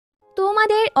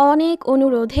তোমাদের অনেক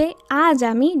অনুরোধে আজ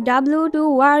আমি W2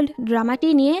 ওয়ার্ল্ড ড্রামাটি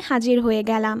নিয়ে হাজির হয়ে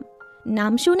গেলাম।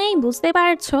 নাম শুনেই বুঝতে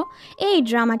পারছো এই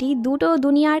ড্রামাটি দুটো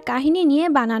দুনিয়ার কাহিনী নিয়ে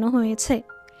বানানো হয়েছে।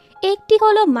 একটি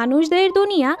হলো মানুষদের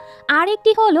দুনিয়া আর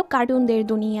একটি হলো কার্টুনদের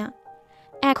দুনিয়া।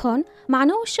 এখন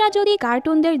মানুষরা যদি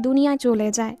কার্টুনদের দুনিয়ায় চলে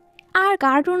যায় আর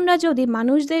কার্টুনরা যদি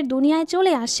মানুষদের দুনিয়ায়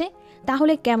চলে আসে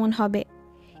তাহলে কেমন হবে?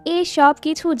 এই সব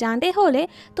কিছু জানতে হলে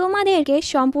তোমাদেরকে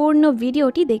সম্পূর্ণ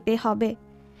ভিডিওটি দেখতে হবে।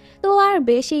 তো আর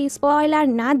বেশি স্পয়লার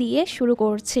না দিয়ে শুরু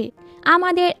করছি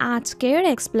আমাদের আজকের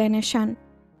এক্সপ্লেনেশন।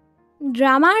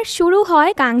 ড্রামার শুরু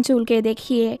হয় কাংচুলকে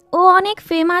দেখিয়ে। ও অনেক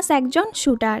ফেমাস একজন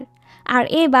শুটার, আর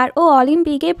এবার ও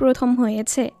অলিম্পিকে প্রথম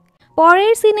হয়েছে।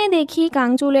 পরের সিনে দেখি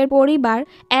কাংচুলের পরিবার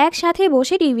একসাথে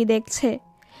বসে টিভি দেখছে।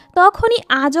 তখনই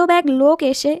আজব এক লোক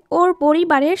এসে ওর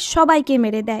পরিবারের সবাইকে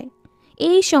মেরে দেয়।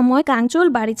 এই সময় কাংচুল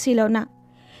বাড়ি ছিল না,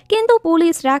 কিন্তু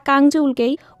পুলিশরা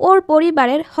কাংচুলকেই ওর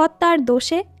পরিবারের হত্যার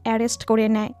দোষে অ্যারেস্ট করে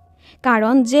নেয়।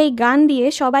 কারণ যেই গান দিয়ে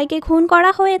সবাইকে খুন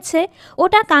করা হয়েছে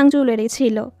ওটা কাংচুলেরই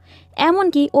ছিল,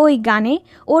 এমনকি ওই গানে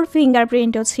ওর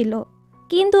ফিঙ্গারপ্রিন্টও ছিল।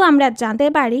 কিন্তু আমরা জানতে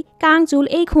পারি কাংচুল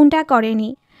এই খুনটা করেনি।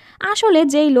 আসলে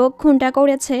যেই লোক খুনটা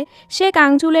করেছে সে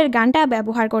কাংচুলের গানটা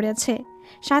ব্যবহার করেছে,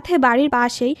 সাথে বাড়ির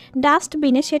পাশেই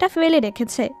ডাস্টবিনে সেটা ফেলে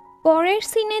রেখেছে। পরের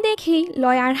সিনে দেখি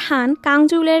লয়ার হান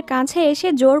কাংচুলের কাছে এসে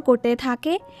জোর করতে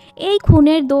থাকে এই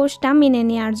খুনের দোষটা মেনে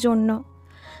নেওয়ার জন্য।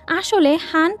 আসলে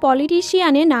হান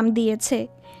পলিটিশিয়ানের নাম দিয়েছে,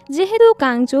 যেহেতু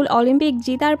কাংচুল অলিম্পিক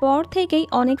জেতার পর থেকেই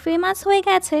অনেক ফেমাস হয়ে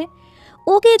গেছে।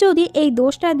 ওকে যদি এই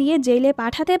দোষটা দিয়ে জেলে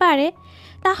পাঠাতে পারে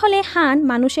তাহলে হান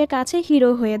মানুষের কাছে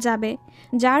হিরো হয়ে যাবে,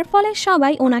 যার ফলে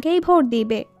সবাই ওনাকেই ভোট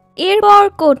দিবে। এরপর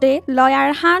কোর্টে লয়ার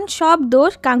হান সব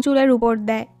দোষ কাংচুলের উপর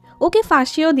দেয়। ওকে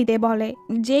ফাঁসিও দিতে বলে।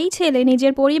 যেই ছেলে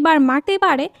নিজের পরিবার মারতে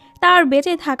পারে তার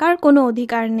বেঁচে থাকার কোনো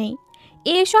অধিকার নেই।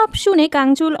 এসব শুনে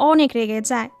কাংচুল অনেক রেগে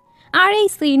যায়, আর এই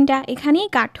সিনটা এখানেই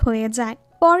কাট হয়ে যায়।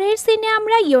 পরের সিনে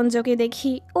আমরা ইয়ঞ্জোকে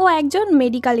দেখি। ও একজন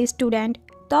মেডিকেল স্টুডেন্ট।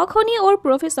 তখনই ওর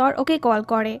প্রফেসর ওকে কল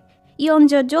করে।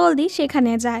 ইয়ঞ্জো জলদি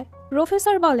সেখানে যায়।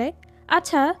 প্রফেসর বলে,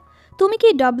 আচ্ছা তুমি কি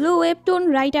ওয়েবটুন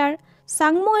রাইটার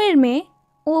সাংমোয়ের মেয়ে?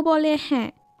 ও বলে হ্যাঁ।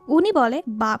 উনি বলে,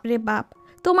 বাপ রে বাপ,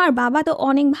 তোমার বাবা তো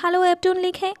অনেক ভালো ওয়েবটুন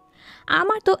লিখে।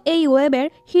 আমার তো এই ওয়েবের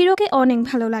হিরোকে অনেক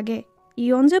ভালো লাগে।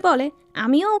 ইয়ঞ্জো বলে,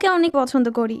 আমিও ওকে অনেক পছন্দ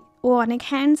করি। ও অনেক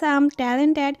হ্যান্ডসাম,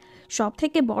 ট্যালেন্টেড, সব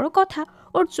থেকে বড় কথা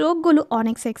ওর চোখগুলো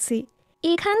অনেক সেক্সি।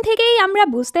 এখান থেকেই আমরা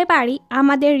বুঝতে পারি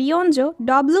আমাদের ইয়ঞ্জো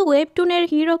ওয়েবটুনের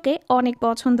হিরোকে অনেক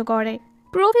পছন্দ করে।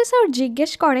 প্রফেসর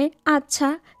জিজ্ঞেস করে, আচ্ছা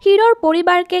হিরোর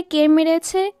পরিবারকে কে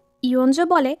মেরেছে? ইয়ঞ্জো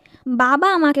বলে, বাবা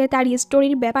আমাকে তার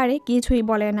স্টোরির ব্যাপারে কিছুই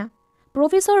বলে না।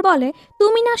 প্রফেসর বলে,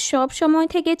 তুমি না সব সময়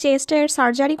থেকে চেস্টের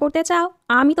সার্জারি করতে চাও,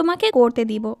 আমি তোমাকে করতে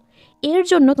দিব। এর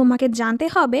জন্য তোমাকে জানতে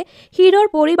হবে হিরোর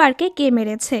পরিবারকে কে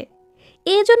মেরেছে।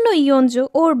 এজন্য ইয়ঞ্জো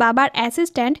ওর বাবার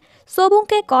অ্যাসিস্ট্যান্ট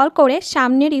সোবুংকে কল করে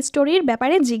সামনের স্টোরির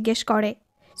ব্যাপারে জিজ্ঞেস করে।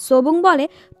 সোবুং বলে,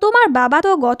 তোমার বাবা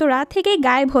তো গত রাত থেকেই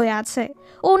গায়েব হয়ে আছে।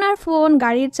 ওনার ফোন,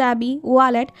 গাড়ির চাবি,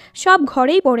 ওয়ালেট সব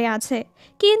ঘরেই পড়ে আছে,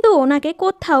 কিন্তু ওনাকে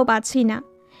কোথাও পাচ্ছি না।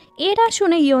 এটা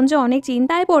শুনে ইয়ঞ্জো অনেক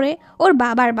চিন্তায় পড়ে ওর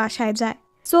বাবার বাসায় যায়।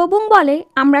 সোবুং বলে,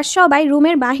 আমরা সবাই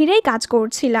রুমের বাহিরেই কাজ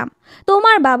করছিলাম,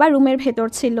 তোমার বাবা রুমের ভেতর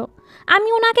ছিল। আমি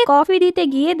ওনাকে কফি দিতে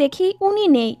গিয়ে দেখি উনি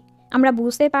নেই। আমরা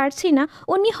বুঝতে পারছি না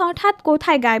উনি হঠাৎ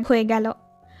কোথায় গায়েব হয়ে গেল।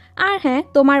 আর হ্যাঁ,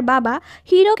 তোমার বাবা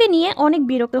হিরোকে নিয়ে অনেক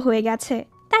বিরক্ত হয়ে গেছে,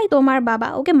 তাই তোমার বাবা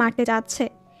ওকে মারতে যাচ্ছে।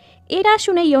 এটা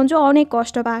শুনে ইয়ঞ্জো অনেক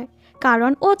কষ্ট পায়,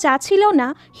 কারণ ও চাচ্ছিল না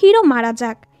হিরো মারা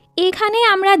যাক। এখানে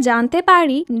আমরা জানতে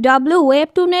পারি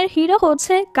ওয়েবটুনের হিরো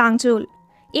হচ্ছে কাংচুল।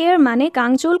 এর মানে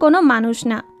কাংচুল কোনো মানুষ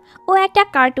না, ও একটা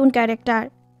কার্টুন ক্যারেক্টার।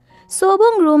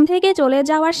 সোবুং রুম থেকে চলে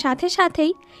যাওয়ার সাথে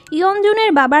সাথেই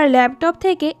ইয়ঞ্জুনের বাবার ল্যাপটপ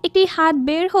থেকে একটি হাত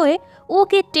বের হয়ে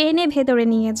ওকে টেনে ভেতরে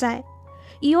নিয়ে যায়।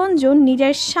 ইয়ঞ্জুন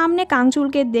নিজের সামনে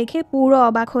কাংচুলকে দেখে পুরো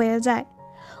অবাক হয়ে যায়।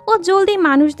 ও জলদি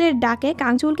মানুষদের ডাকে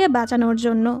কাংচুলকে বাঁচানোর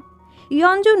জন্য।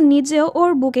 ইয়ঞ্জুন নিজেও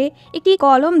ওর বুকে একটি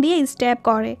কলম দিয়ে স্ট্যাব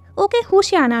করে ওকে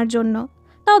হুঁশে আনার জন্য,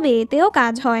 তবে এতেও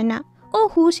কাজ হয় না। ও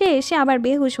হুঁশে এসে আবার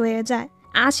বেহুশ হয়ে যায়।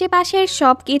 আশেপাশের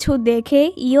সব কিছু দেখে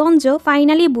ইয়ঞ্জো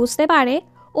ফাইনালি বুঝতে পারে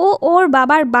ও ওর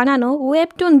বাবার বানানো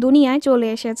ওয়েবটুন দুনিয়ায় চলে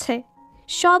এসেছে।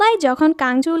 সবাই যখন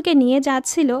কাংচুলকে নিয়ে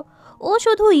যাচ্ছিল ও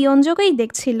শুধু ইয়ঞ্জোকেই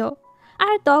দেখছিল,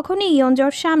 আর তখনই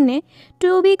ইয়ঞ্জোর সামনে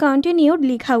টু বি কন্টিনিউড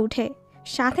লেখা উঠে।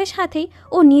 সাথে সাথেই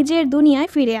ও নিজের দুনিয়ায়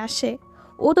ফিরে আসে।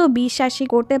 ও তো বিশ্বাসই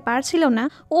করতে পারছিল না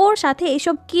ওর সাথে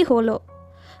এসব কি হলো।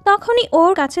 তখনই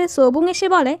ওর কাছে সোবুং এসে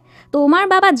বলে, তোমার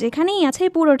বাবা যেখানেই আছে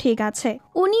পুরো ঠিক আছে,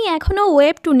 উনি এখনও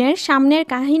ওয়েবটুনের সামনের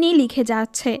কাহিনী লিখে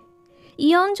যাচ্ছে।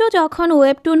 ইয়ঞ্জো যখন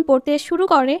ওয়েবটুন পড়তে শুরু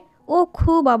করে ও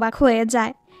খুব অবাক হয়ে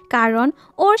যায়, কারণ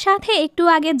ওর সাথে একটু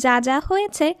আগে যা যা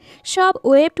হয়েছে সব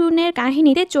ওয়েবটুনের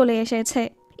কাহিনীতে চলে এসেছে।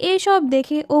 এসব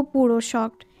দেখে ও পুরো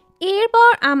শকড।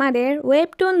 এরপর আমাদের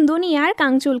ওয়েবটুন দুনিয়ার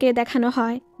কাঞ্চুলকে দেখানো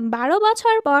হয়। 12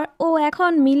 বছর পর ও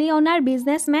এখন মিলিয়নার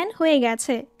বিজনেসম্যান হয়ে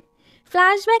গেছে।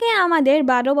 ফ্ল্যাশব্যাকে আমাদের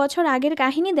 12 বছর আগের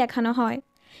কাহিনী দেখানো হয়,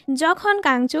 যখন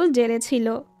কাঞ্চুল জেলে ছিল।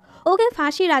 ওকে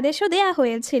ফাঁসির আদেশও দেয়া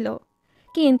হয়েছিল,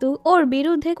 কিন্তু ওর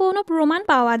বিরুদ্ধে কোনো প্রমাণ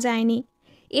পাওয়া যায়নি,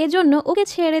 এজন্য ওকে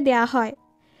ছেড়ে দেয়া হয়।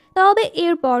 তবে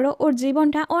এরপরও ওর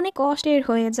জীবনটা অনেক কষ্টের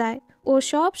হয়ে যায়। ও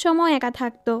সব সময় একা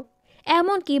থাকতো,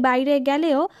 এমনকি বাইরে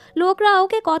গেলেও লোকরা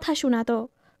ওকে কথা শোনাতো,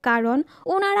 কারণ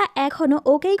ওনারা এখনও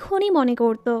ওকেই খুনি মনে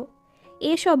করত।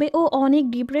 এসবে ও অনেক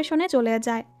ডিপ্রেশনে চলে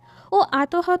যায়। ও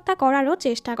আত্মহত্যা করারও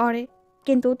চেষ্টা করে,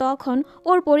 কিন্তু তখন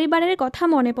ওর পরিবারের কথা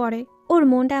মনে পড়ে। ওর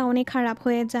মনটা অনেক খারাপ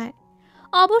হয়ে যায়।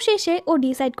 অবশেষে ও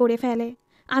ডিসাইড করে ফেলে,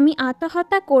 আমি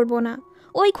আত্মহত্যা করব না,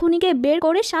 ওই খুনিকে বের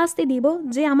করে শাস্তি দিব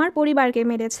যে আমার পরিবারকে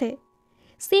মেরেছে।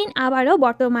 সিন আবারও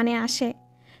বর্তমানে আসে।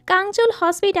 কাঞ্চুল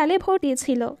হসপিটালে ভর্তি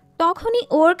ছিল। তখনই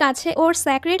ওর কাছে ওর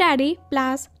সেক্রেটারি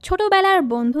প্লাস ছোটবেলার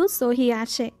বন্ধু সহি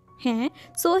আসে। হ্যাঁ,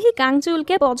 সহি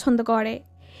কাঞ্চুলকে পছন্দ করে।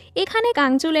 এখানে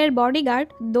কাঞ্চুলের বডিগার্ড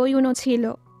দয়ুনও ছিল।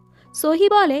 সহি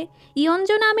বলে,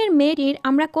 ইয়ঞ্জো নামের মেয়েটির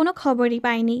আমরা কোনো খবরই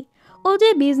পাইনি। ও যে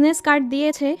বিজনেস কার্ড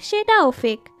দিয়েছে সেটাও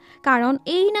ফেক, কারণ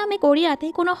এই নামে কোরিয়াতে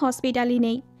কোনো হসপিটালই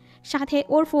নেই। সাথে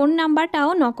ওর ফোন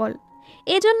নাম্বারটাও নকল।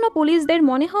 এজন্য পুলিশদের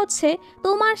মনে হচ্ছে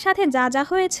তোমার সাথে যা যা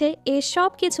হয়েছে এসব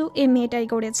কিছু এ মেয়েটাই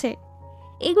করেছে।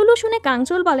 এগুলো শুনে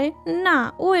কাঞ্চুল বলে, না,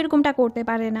 ও এরকমটা করতে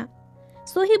পারে না।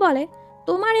 সহি বলে,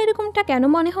 তোমার এরকমটা কেন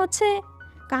মনে হচ্ছে?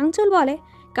 কাঞ্চুল বলে,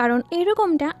 কারণ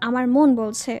এরকমটা আমার মন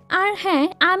বলছে। আর হ্যাঁ,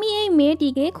 আমি এই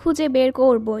মেয়েটিকে খুঁজে বের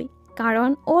করবই, কারণ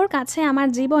ওর কাছে আমার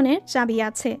জীবনের চাবি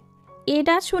আছে।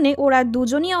 এটা শুনে ওরা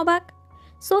দুজনই অবাক।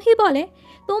 সহি বলে,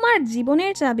 তোমার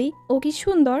জীবনের চাবি? ও কি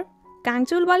সুন্দর?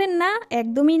 কাঞ্চুল বলে, না,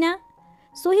 একদমই না।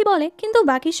 সহি বলে, কিন্তু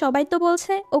বাকি সবাই তো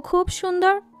বলছে ও খুব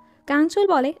সুন্দর। কাঞ্চুল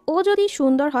বলে, ও যদি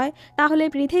সুন্দর হয় তাহলে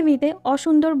পৃথিবীতে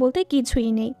অসুন্দর বলতে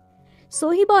কিছুই নেই।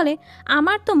 সহি বলে,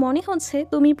 আমার তো মনে হচ্ছে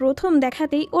তুমি প্রথম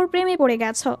দেখাতেই ওর প্রেমে পড়ে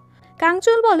গেছ।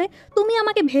 কাঞ্চুল বলে, তুমি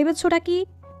আমাকে ভেবেছোটা কি?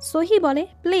 সহি বলে,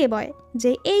 প্লে বয়,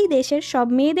 যে এই দেশের সব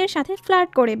মেয়েদের সাথে ফ্লার্ট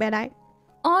করে বেড়ায়।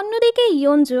 অন্যদিকে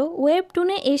ইয়ঞ্জো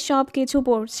ওয়েবটুনে এই সব কিছু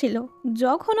পড়ছিল।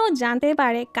 যখন ও জানতে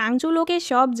পারে কাঞ্চুল ওকে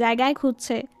সব জায়গায়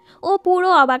খুঁজছে, ও পুরো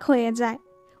অবাক হয়ে যায়।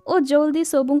 ও জলদি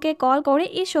সোবুংকে কল করে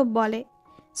এসব বলে।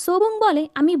 সোবুং বলে,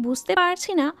 আমি বুঝতে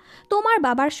পারছি না, তোমার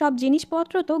বাবার সব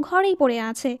জিনিসপত্র তো ঘরেই পড়ে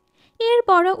আছে,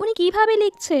 এরপরও উনি কিভাবে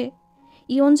লিখছে?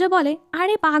 ইয়ঞ্জো বলে,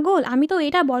 আরে পাগল, আমি তো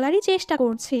এটা বলারই চেষ্টা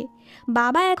করছি।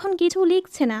 বাবা এখন কিছু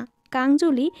লিখছে না,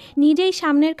 কাঞ্চুলি নিজেই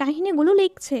সামনের কাহিনীগুলো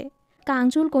লিখছে।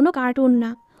 কাঞ্চুল কোনো কার্টুন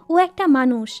না, ও একটা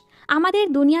মানুষ। আমাদের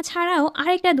দুনিয়া ছাড়াও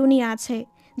আরেকটা দুনিয়া আছে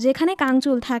যেখানে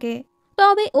কাঞ্চুল থাকে।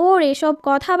 তবে ওর এসব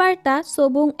কথাবার্তা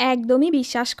সোবুং একদমই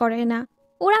বিশ্বাস করে না।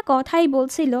 ওরা কথাই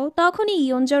বলছিল, তখনই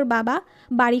ইয়ঞ্জোর বাবা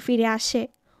বাড়ি ফিরে আসে।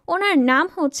 ওনার নাম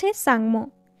হচ্ছে সাংমো।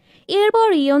 এরপর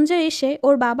ইয়ঞ্জো এসে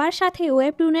ওর বাবার সাথে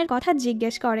ওয়েবটুনের কথা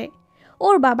জিজ্ঞেস করে।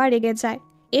 ওর বাবা রেগে যায়,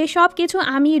 এসব কিছু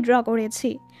আমি ড্র করেছি,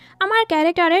 আমার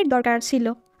ক্যারেক্টারের দরকার ছিল,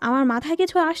 আমার মাথায়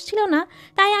কিছু আসছিল না,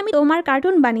 তাই আমি তোমার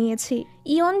কার্টুন বানিয়েছি।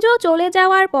 ইয়ঞ্জো চলে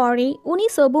যাওয়ার পরেই উনি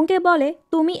সোবুংকে বলে,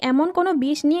 তুমি এমন কোনো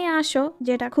বিষ নিয়ে আসো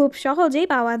যেটা খুব সহজেই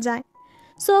পাওয়া যায়।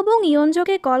 সোবুং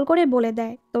ইয়ঞ্জোকে কল করে বলে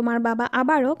দেয়, তোমার বাবা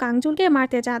আবারও কাঞ্চুলকে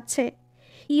মারতে চাচ্ছে।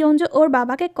 ইয়ঞ্জো ওর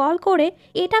বাবাকে কল করে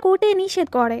এটা করতে নিষেধ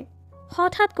করে।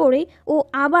 হঠাৎ করে ও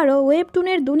আবারও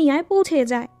ওয়েবটুনের দুনিয়ায় পৌঁছে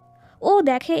যায়। ও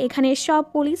দেখে এখানে সব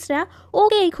পুলিশরা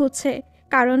ওকেই খুঁজছে,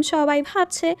 কারণ সবাই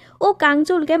ভাবছে ও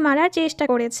কাঞ্চুলকে মারার চেষ্টা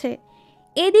করেছে।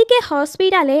 এদিকে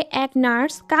হসপিটালে এক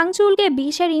নার্স কাঞ্চুলকে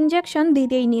বিষের ইঞ্জেকশন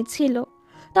দিতেই নিচ্ছিল।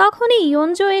 তখনই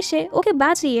ইয়ঞ্জো এসে ওকে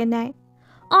বাঁচিয়ে নেয়।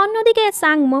 অন্যদিকে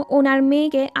সাংমো ওনার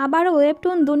মেয়েকে আবারও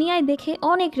ওয়েবটুন দুনিয়ায় দেখে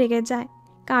অনেক রেগে যায়,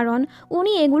 কারণ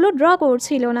উনি এগুলো ড্র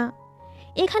করছিল না।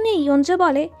 এখানে ইয়ঞ্জো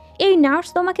বলে, এই নার্স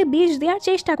তোমাকে বিষ দেওয়ার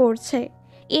চেষ্টা করছে।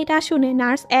 এটা শুনে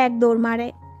নার্স এক দৌড় মারে।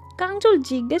 কাঞ্চুল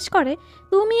জিজ্ঞেস করে,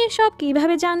 তুমি এসব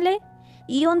কিভাবে জানলে?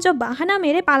 ইয়ঞ্জো বাহানা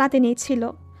মেরে পালাতে নিচ্ছিল,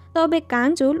 তবে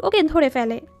কাঞ্চুল ওকে ধরে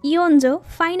ফেলে। ইয়ঞ্জো,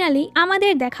 ফাইনালি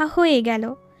আমাদের দেখা হয়ে গেল।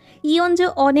 ইয়ঞ্জো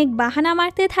অনেক বাহানা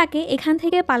মারতে থাকে এখান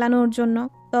থেকে পালানোর জন্য,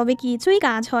 তবে কিছুই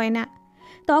কাজ হয় না।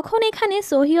 তখন এখানে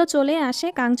সহিও চলে আসে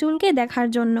কাঞ্চুলকে দেখার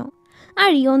জন্য,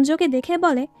 আর ইয়ঞ্জোকে দেখে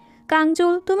বলে,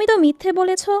 কাঞ্চুল, তুমি তো মিথ্যে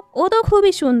বলেছ, ও তো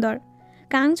খুবই সুন্দর।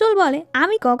 কাঞ্চুল বলে,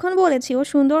 আমি কখন বলেছি ও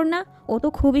সুন্দর না? ও তো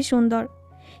খুবই সুন্দর।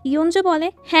 ইয়ঞ্জো বলে,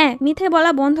 হ্যাঁ, মিথ্যে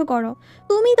বলা বন্ধ করো,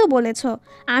 তুমি তো বলেছ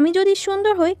আমি যদি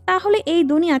সুন্দর হই তাহলে এই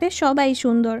দুনিয়াতে সবাই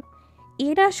সুন্দর।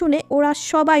 এটা শুনে ওরা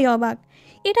সবাই অবাক,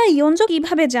 এটা ইয়ঞ্জো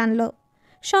কিভাবে জানলো?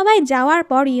 সবাই যাওয়ার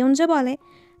পর ইয়ঞ্জো বলে,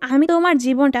 আমি তোমার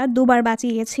জীবনটা দুবার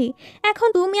বাঁচিয়েছি, এখন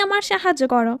তুমি আমার সাহায্য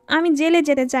করো, আমি জেলে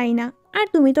যেতে চাই না, আর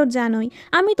তুমি তো জানোই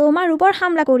আমি তোমার উপর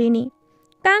হামলা করিনি।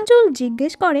 কাঞ্চুল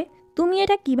জিজ্ঞেস করে, তুমি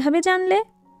এটা কিভাবে জানলে?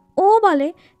 ও বলে,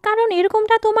 কারণ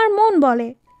এরকমটা তোমার মন বলে।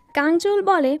 কাঞ্চুল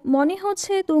বলে, মনে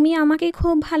হচ্ছে তুমি আমাকে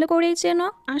খুব ভালো করেই চেনো,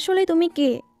 আসলে তুমি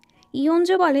কে?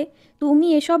 ইয়ঞ্জো বলে, তুমি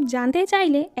এসব জানতে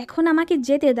চাইলে এখন আমাকে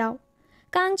যেতে দাও।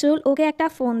 কাঞ্চুল ওকে একটা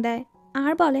ফোন দেয়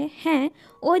আর বলে, হ্যাঁ,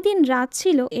 ওই দিন রাত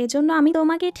ছিল, এজন্য আমি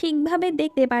তোমাকে ঠিকভাবে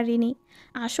দেখতে পারিনি।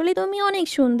 আসলে তুমি অনেক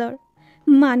সুন্দর।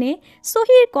 মানে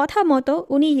সহির কথা মতো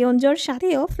উনি ইয়ঞ্জোর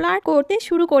সাথেও ফ্লার্ট করতে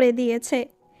শুরু করে দিয়েছে।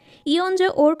 ইয়ঞ্জো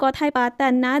ওর কথায় পাত্তা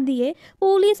না দিয়ে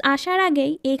পুলিশ আসার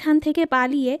আগেই এখান থেকে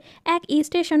পালিয়ে এক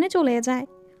স্টেশনে চলে যায়।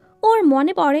 ওর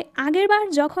মনে পড়ে আগেরবার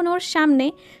যখন ওর সামনে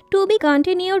টু বি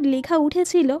কন্টিনিউড লেখা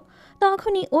উঠেছিল,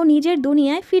 তখনই ও নিজের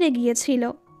দুনিয়ায় ফিরে গিয়েছিল।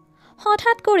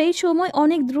 হঠাৎ করেই সময়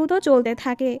অনেক দ্রুত চলতে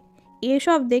থাকে।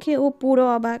 এসব দেখে ও পুরো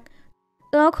অবাক।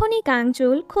 তখনই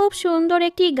কাঞ্চুল খুব সুন্দর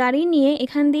একটি গাড়ি নিয়ে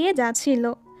এখান দিয়ে যাচ্ছিল,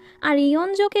 আর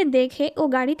ইয়ঞ্জোকে দেখে ও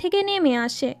গাড়ি থেকে নেমে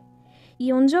আসে।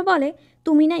 ইয়ঞ্জো বলে,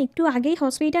 তুমি না একটু আগেই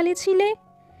হসপিটালে ছিলে?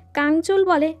 কাঞ্চুল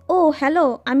বলে, ও হ্যালো,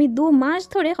 আমি 2 মাস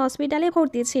ধরে হসপিটালে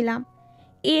ভর্তি ছিলাম।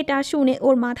 এটা শুনে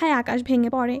ওর মাথায় আকাশ ভেঙে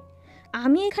পড়ে।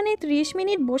 আমি এখানে 30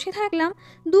 মিনিট বসে থাকলাম,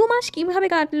 2 মাস কিভাবে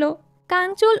কাটলো?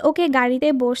 কাঞ্চুল ওকে গাড়িতে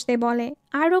বসতে বলে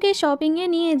আর ওকে শপিংয়ে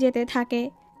নিয়ে যেতে থাকে,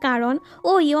 কারণ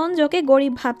ও ইয়ঞ্জোকে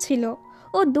গরিব ভাবছিল।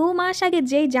 ও 2 মাস আগে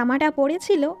যেই জামাটা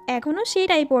পরেছিল এখনও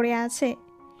সেটাই পরে আছে।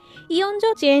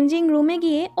 ইয়ঞ্জো চেঞ্জিং রুমে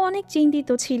গিয়ে অনেক চিন্তিত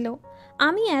ছিল।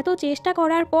 আমি এত চেষ্টা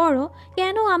করার পরও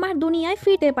কেন আমার দুনিয়ায়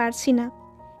ফিরতে পারছি না?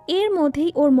 এর মধ্যেই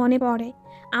ওর মনে পড়ে,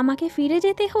 আমাকে ফিরে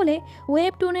যেতে হলে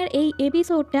ওয়েবটুনের এই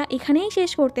এপিসোডটা এখানেই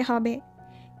শেষ করতে হবে।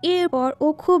 এরপর ও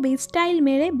খুব স্টাইল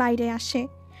মেরে বাইরে আসে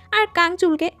আর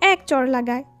কাঞ্চুলকে এক চড়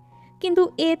লাগায়, কিন্তু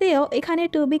এতেও এখানে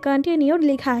টু বি কন্টিনিউড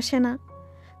লেখা আসে না।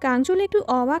 কাঞ্চুল একটু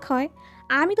অবাক হয়,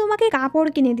 আমি তোমাকে কাপড়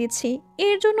কিনে দিচ্ছি,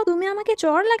 এর জন্য তুমি আমাকে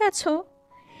চড় লাগাচ্ছ?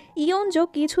 ইয়ঞ্জো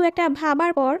কিছু একটা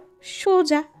ভাবার পর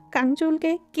সোজা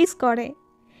কাঞ্চুলকে কিস করে।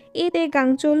 এতে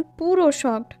কাঞ্চুল পুরো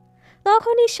শকড।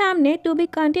 তখনই সামনে টু বি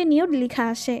কন্টিনিউড লেখা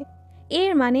আসে।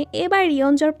 এর মানে এবার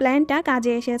ইয়ঞ্জোর প্ল্যানটা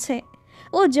কাজে এসেছে।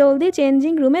 ও জলদি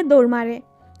চেঞ্জিং রুমে দৌড় মারে,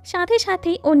 সাথে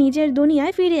সাথেই ও নিজের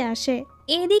দুনিয়ায় ফিরে আসে।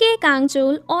 এদিকে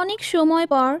কাঞ্চুল অনেক সময়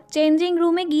পর চেঞ্জিং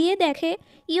রুমে গিয়ে দেখে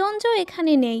ইয়ঞ্জো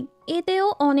এখানে নেই। এতেও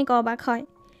অনেক অবাক হয়,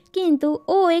 কিন্তু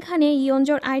ও এখানে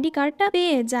ইয়ঞ্জোর আইডি কার্ডটা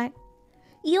পেয়ে যায়।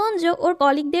 ইয়ঞ্জো ওর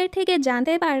কলিগদের থেকে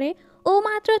জানতে পারে ও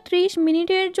মাত্র 30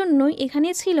 মিনিটের জন্যই এখানে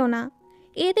ছিল না।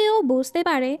 এতেও বুঝতে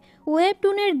পারে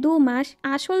ওয়েবটুনের 2 মাস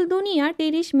আসল দুনিয়ার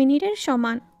 30 মিনিটের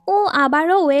সমান। ও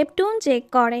আবারও ওয়েবটুন চেক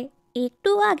করে।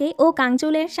 একটু আগে ও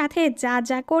কাঞ্চুলের সাথে যা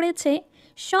যা করেছে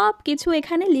সব কিছু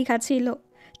এখানে লেখা ছিল,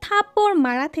 থাপ্পড়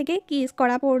মারা থেকে কিস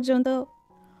করা পর্যন্ত।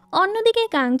 অন্যদিকে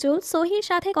কাঞ্চুল সহির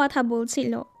সাথে কথা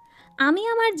বলছিল, আমি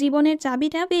আমার জীবনের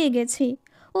চাবিটা পেয়ে গেছি।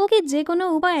 ওকে যে কোনো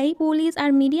উপায়েই পুলিশ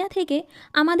আর মিডিয়া থেকে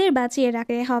আমাদের বাঁচিয়ে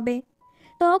রাখতে হবে।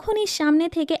 তখনই সামনে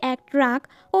থেকে এক ট্রাক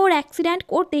ওর অ্যাক্সিডেন্ট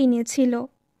করতেই নিয়েছিল।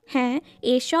 হ্যাঁ,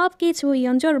 এসব কিছু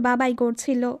ইয়ঞ্জোর বাবাই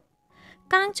করছিল।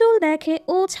 কাঞ্চুল দেখে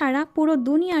ও ছাড়া পুরো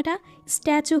দুনিয়াটা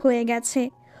স্ট্যাচু হয়ে গেছে।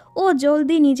 ও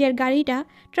জলদি নিজের গাড়িটা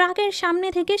ট্রাকের সামনে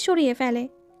থেকে সরিয়ে ফেলে,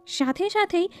 সাথে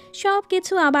সাথেই সব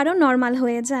কিছু আবারও নর্মাল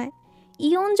হয়ে যায়।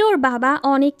 ইয়ঞ্জোর বাবা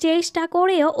অনেক চেষ্টা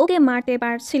করেও ওকে মারতে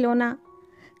পারছিল না।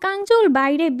 কাঞ্চুল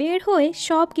বাইরে বের হয়ে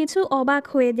সব কিছু অবাক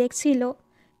হয়ে দেখছিল,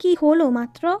 কি হলো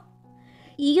মাত্র।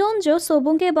 ইয়ঞ্জো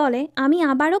সোবুংকে বলে, আমি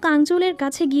আবারও কাঞ্চুলের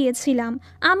কাছে গিয়েছিলাম,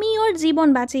 আমি ওর জীবন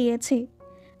বাঁচিয়েছি।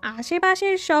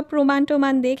 আশেপাশের সব প্রমাণ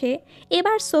টমান দেখে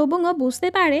এবার সোবুংও বুঝতে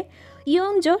পারে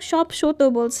ইয়ঞ্জো সব সত্য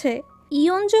বলছে।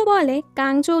 ইয়ঞ্জো বলে,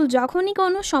 কাঞ্চুল যখনই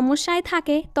কোনো সমস্যায়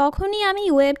থাকে তখনই আমি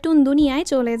ওয়েবটুন দুনিয়ায়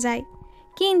চলে যাই,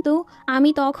 কিন্তু আমি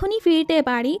তখনই ফিরতে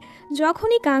পারি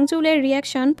যখনই কাঞ্চুলের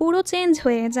রিয়াকশন পুরো চেঞ্জ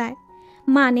হয়ে যায়।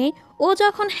 মানে ও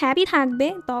যখন হ্যাপি থাকবে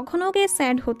তখন ওকে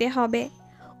স্যাড হতে হবে,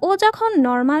 ও যখন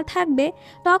নর্মাল থাকবে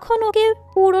তখন ওকে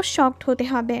পুরো শকড হতে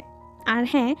হবে। আর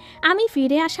হ্যাঁ, আমি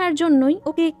ফিরে আসার জন্যই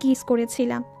ওকে কিস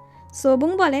করেছিলাম।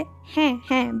 সোবুং বলে, হ্যাঁ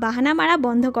হ্যাঁ, বাহানা মারা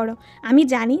বন্ধ করো, আমি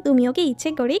জানি তুমি ওকে ইচ্ছে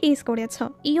করে কিস করেছ।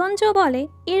 ইয়ঞ্জো বলে,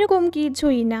 এরকম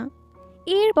কিছুই না।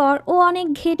 এরপর ও অনেক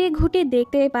ঘেটে ঘুটে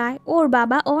দেখতে পায় ওর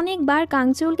বাবা অনেকবার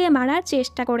কাঞ্চুলকে মারার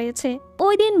চেষ্টা করেছে।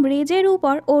 ওই দিন ব্রিজের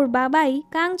উপর ওর বাবাই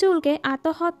কাঞ্চুলকে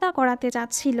আত্মহত্যা করাতে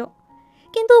চাচ্ছিল,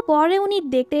 কিন্তু পরে উনি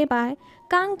দেখতে পায়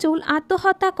কাঞ্চুল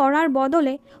আত্মহত্যা করার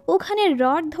বদলে ওখানে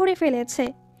রড ধরে ফেলেছে,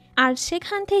 আর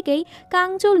সেখান থেকেই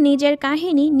কাঞ্চুল নিজের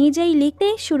কাহিনী নিজেই লিখতে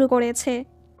শুরু করেছে।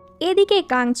 এদিকে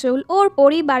কাঞ্চুল ওর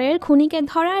পরিবারের খুনিকে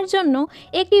ধরার জন্য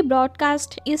একটি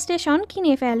ব্রডকাস্ট স্টেশন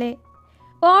কিনে ফেলে।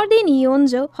 পরদিন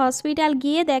ইয়ঞ্জো হসপিটাল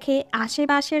গিয়ে দেখে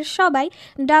আশেপাশের সবাই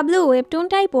ডাব্লিউ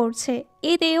ওয়েবটুনটাই পড়ছে।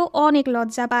 এতেও অনেক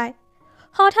লজ্জা পায়।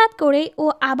 হঠাৎ করে ও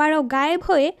আবারও গায়েব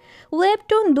হয়ে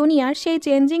ওয়েবটুন দুনিয়ার সেই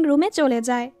চেঞ্জিং রুমে চলে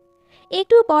যায়।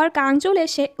 একটু পর কাঞ্চুল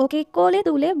এসে ওকে কোলে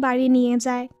তুলে বাড়ি নিয়ে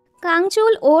যায়।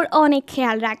 কাঞ্চুল ওর অনেক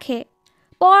খেয়াল রাখে।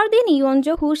 পরদিন ইয়ঞ্জ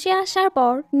হুঁশে আসার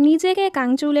পর নিজেকে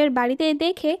কাঞ্চুলের বাড়িতে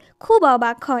দেখে খুব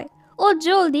অবাক হয়। ও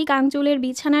জলদি কাঞ্চুলের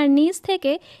বিছানার নিচ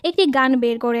থেকে একটি গান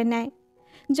বের করে নেয়।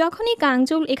 যখনই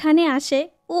কাঞ্চুল এখানে আসে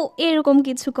ও এরকম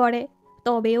কিছু করে,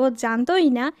 তবে ও জানতই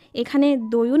না এখানে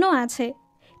দয়ুনও আছে।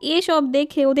 এসব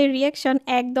দেখে ওদের রিয়াকশন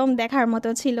একদম দেখার মতো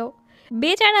ছিল।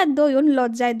 বেচারা দয়ুন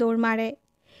লজ্জায় দৌড় মারে।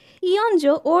 ইয়ঞ্জ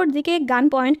ওর দিকে গান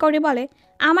পয়েন্ট করে বলে,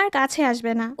 আমার কাছে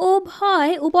আসবে না। ও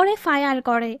ভয় উপরে ফায়ার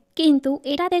করে, কিন্তু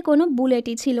এটাতে কোনো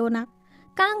বুলেটই ছিল না।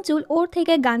 কাঞ্চুল ওর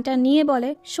থেকে গানটা নিয়ে বলে,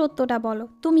 সত্যটা বলো,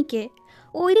 তুমি কে?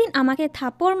 ওই দিন আমাকে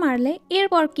থাপ্পড় মারলে,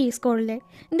 এরপর কিস করলে,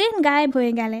 দেন গায়েব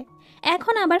হয়ে গেলে,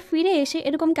 এখন আবার ফিরে এসে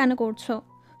এরকম কেন করছো?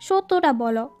 সত্যটা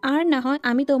বলো, আর না হয়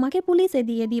আমি তোমাকে পুলিশে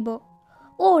দিয়ে দিব।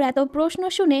 ওর এত প্রশ্ন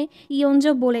শুনে ইয়ঞ্জ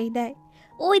বলেই দেয়,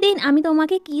 ওই দিন আমি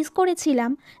তোমাকে কিস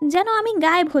করেছিলাম যেন আমি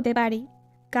গায়েব হতে পারি।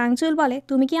 কাঞ্চুল বলে,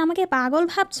 তুমি কি আমাকে পাগল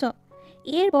ভাবছ?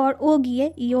 এরপর ও গিয়ে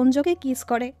ইয়ঞ্জকে কিস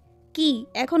করে। কি,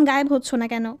 এখন গায়েব হচ্ছ না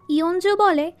কেন? ইয়ঞ্জ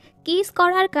বলে, কিস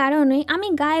করার কারণে আমি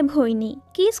গায়েব হইনি,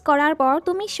 কিস করার পর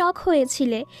তুমি শক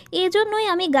হয়েছিলে, এজন্যই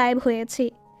আমি গায়েব হয়েছি।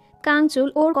 কাঞ্চুল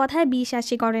ওর কথায়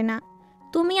বিশ্বাসই করে না।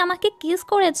 তুমি আমাকে কিস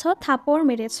করেছ, থাপ্পড়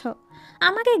মেরেছ,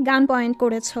 আমাকে গান পয়েন্ট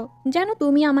করেছ, যেন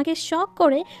তুমি আমাকে শক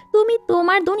করে তুমি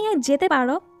তোমার দুনিয়ায় যেতে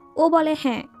পারো। ও বলে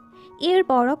হ্যাঁ।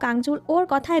 এরপরও কাঞ্চুল ওর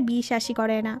কথায় বিশ্বাসই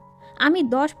করে না। আমি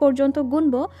 10 পর্যন্ত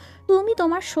গুনব, তুমি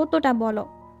তোমার সত্যটা বলো।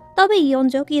 তবে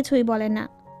ইয়ঞ্জ কিছুই বলে না।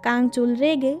 কাঞ্চুল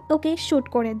রেগে ওকে শ্যুট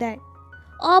করে দেয়।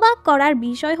 অবাক করার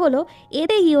বিষয় হলো,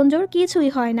 এতে ইয়ঞ্জর কিছুই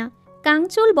হয় না।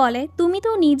 কাঞ্চুল বলে, তুমি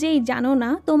তো নিজেই জানো না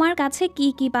তোমার কাছে কি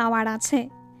কি পাওয়ার আছে।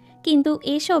 কিন্তু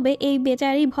এসবে এই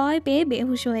বেচারি ভয় পেয়ে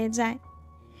বেহুশ হয়ে যায়।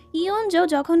 ইয়ঞ্জ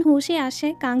যখন হুঁশে আসে,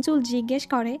 কাঞ্চুল জিজ্ঞেস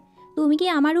করে, তুমি কি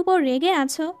আমার উপর রেগে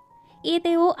আছো?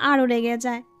 এতে ও আরও রেগে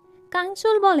যায়।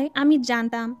 কাঞ্চুল বলে, আমি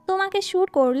জানতাম তোমাকে শ্যুট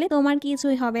করলে তোমার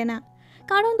কিছুই হবে না,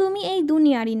 কারণ তুমি এই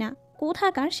দুনিয়ারই না,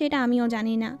 কোথাকার সেটা আমিও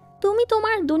জানি না। তুমি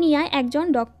তোমার দুনিয়ায় একজন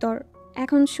ডক্টর।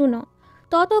 এখন শুনো,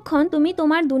 ততক্ষণ তুমি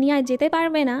তোমার দুনিয়ায় যেতে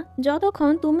পারবে না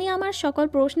যতক্ষণ তুমি আমার সকল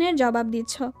প্রশ্নের জবাব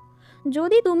দিচ্ছ।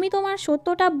 যদি তুমি তোমার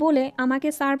সত্যটা বলে আমাকে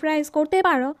সারপ্রাইজ করতে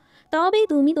পারো, তবেই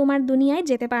তুমি তোমার দুনিয়ায়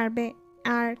যেতে পারবে।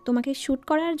 আর তোমাকে শ্যুট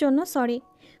করার জন্য সরি।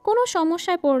 কোনো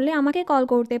সমস্যায় পড়লে আমাকে কল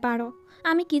করতে পারো।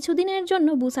 আমি কিছুদিনের জন্য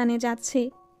বুসানে যাচ্ছি।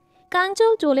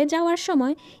 কাঞ্চুল চলে যাওয়ার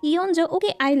সময় ইয়ঞ্জ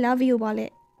ওকে আই লাভ ইউ বলে।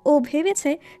 ও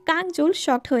ভেবেছে কাঞ্চুল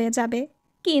শকড হয়ে যাবে,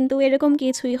 কিন্তু এরকম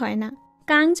কিছুই হয় না।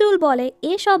 কাঞ্চুল বলে,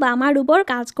 এসব আমার উপর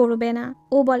কাজ করবে না।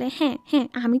 ও বলে, হ্যাঁ হ্যাঁ,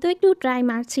 আমি তো একটু ট্রাই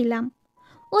মারছিলাম।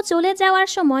 ও চলে যাওয়ার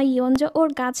সময় ইয়ঞ্জ ওর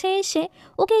কাছে এসে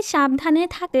ওকে সাবধানে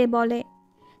থাকতে বলে।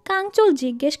 কাঞ্চুল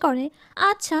জিজ্ঞেস করে,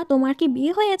 আচ্ছা তোমার কি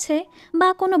বিয়ে হয়েছে বা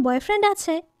কোনো বয়ফ্রেন্ড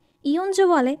আছে? ইয়ঞ্জ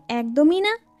বলে, একদমই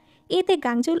না। এতে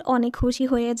কাঞ্চুল অনেক খুশি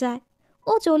হয়ে যায়।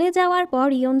 ও চলে যাওয়ার পর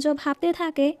ইয়ঞ্জ ভাবতে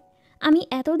থাকে, আমি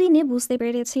এতদিনে বুঝতে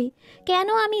পেরেছি কেন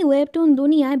আমি ওয়েবটুন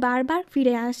দুনিয়ায় বারবার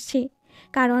ফিরে আসছি।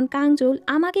 কারণ কাঞ্চুল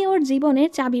আমাকে ওর জীবনের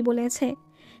চাবি বলেছে,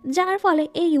 যার ফলে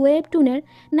এই ওয়েবটুনের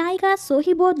নায়িকা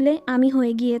সহি বদলে আমি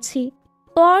হয়ে গিয়েছি।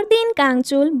 পরদিন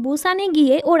কাঞ্চুল বুসানে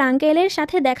গিয়ে ওর আঙ্কেলের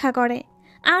সাথে দেখা করে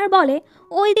আর বলে,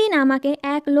 ওই দিন আমাকে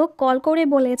এক লোক কল করে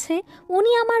বলেছে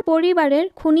উনি আমার পরিবারের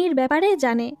খুনির ব্যাপারে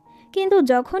জানে, কিন্তু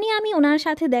যখনই আমি ওনার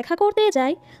সাথে দেখা করতে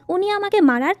যাই উনি আমাকে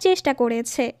মারার চেষ্টা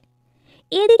করেছে।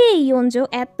 এদিকে ইয়ঞ্জ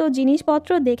এত জিনিসপত্র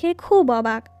দেখে খুব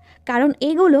অবাক, কারণ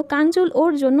এগুলো কাঞ্চুল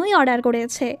ওর জন্যই অর্ডার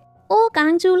করেছে। ও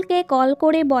কাঞ্চুলকে কল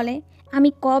করে বলে, আমি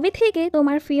কবে থেকে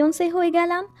তোমার ফিয়ন্সে হয়ে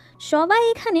গেলাম? সবাই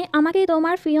এখানে আমাকে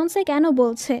তোমার ফিয়ন্সে কেন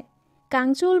বলছে?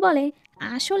 কাঞ্চুল বলে,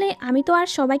 আসলে আমি তো আর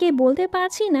সবাইকে বলতে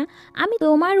পারছি না আমি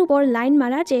তোমার উপর লাইন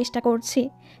মারার চেষ্টা করছি,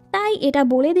 তাই এটা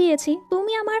বলে দিয়েছি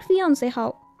তুমি আমার ফিয়ন্সে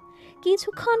হও।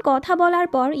 কিছুক্ষণ কথা বলার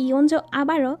পর ইয়ঞ্জ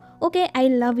আবারও ওকে আই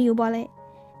লাভ ইউ বলে।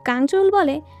 কাঞ্চুল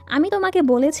বলে, আমি তোমাকে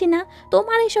বলেছি না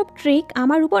তোমার এসব ট্রিক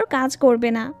আমার উপর কাজ করবে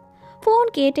না। ফোন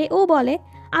কেটে ও বলে,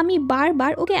 আমি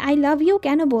বারবার ওকে আই লাভ ইউ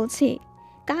কেন বলছি।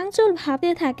 কাঞ্চুল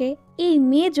ভাবতে থাকে, এই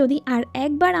মেয়ে যদি আর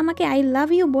একবার আমাকে আই লাভ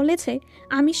ইউ বলেছে,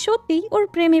 আমি সত্যিই ওর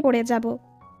প্রেমে পড়ে যাব।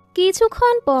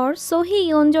 কিছুক্ষণ পর সহি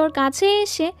ইয়ঞ্জর কাছে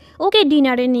এসে ওকে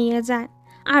ডিনারে নিয়ে যায়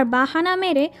আর বাহানা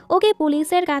মেরে ওকে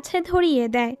পুলিশের কাছে ধরিয়ে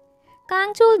দেয়।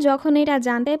 কাঞ্চুল যখন এটা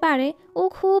জানতে পারে ও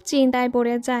খুব চিন্তায়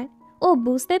পড়ে যায়। ও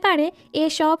বুঝতে পারে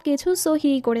এসব কিছু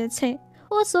সহি করেছে।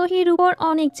 ও সহির উপর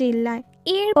অনেক চিল্লায়।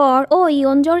 এরপর ও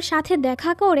ইয়ঞ্জর সাথে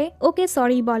দেখা করে ওকে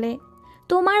সরি বলে।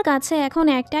 তোমার কাছে এখন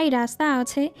একটাই রাস্তা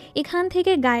আছে এখান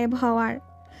থেকে গায়েব হওয়ার।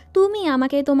 তুমি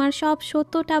আমাকে তোমার সব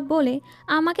সত্যটা বলে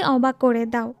আমাকে অবাক করে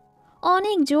দাও।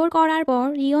 অনেক জোর করার পর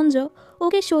ইয়ঞ্জ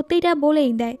ওকে সত্যিটা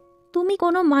বলেই দেয়, তুমি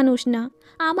কোনো মানুষ না,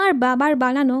 আমার বাবার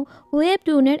বানানো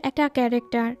ওয়েবটুনের একটা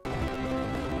ক্যারেক্টার।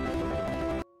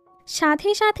 সাথে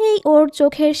সাথেই ওর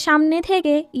চোখের সামনে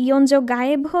থেকে ইয়ঞ্জ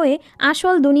গায়েব হয়ে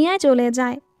আসল দুনিয়ায় চলে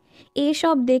যায়।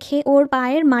 এসব দেখে ওর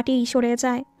পায়ের মাটি সরে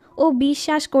যায়। ও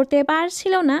বিশ্বাস করতে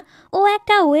পারছিল না ও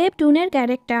একটা ওয়েবটুনের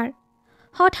ক্যারেক্টার।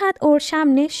 হঠাৎ ওর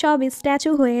সামনে সব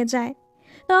স্ট্যাচু হয়ে যায়।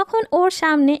 তখন ওর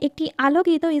সামনে একটি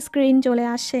আলোকিত স্ক্রিন চলে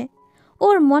আসে।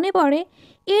 ওর মনে পড়ে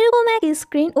এরকম এক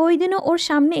স্ক্রিন ওই দিনও ওর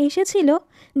সামনে এসেছিল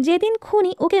যেদিন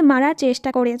খুনি ওকে মারার চেষ্টা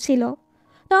করেছিল।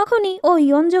 তখনই ও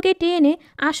ইয়ঞ্জোকে টেনে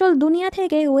আসল দুনিয়া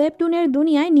থেকে ওয়েবটুনের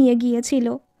দুনিয়ায় নিয়ে গিয়েছিল।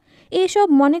 এসব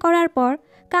মনে করার পর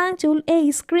কাংচুল এই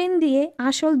স্ক্রিন দিয়ে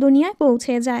আসল দুনিয়ায়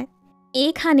পৌঁছে যায়।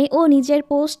 এখানে ও নিজের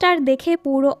পোস্টার দেখে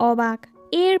পুরো অবাক।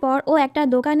 এরপর ও একটা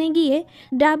দোকানে গিয়ে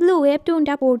ডাব্লু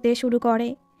ওয়েবটুনটা পড়তে শুরু করে।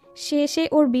 শেষে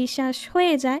ওর বিশ্বাস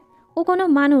হয়ে যায় ও কোনো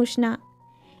মানুষ না।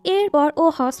 এরপর ও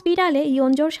হসপিটালে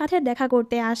ইয়ঞ্জোর সাথে দেখা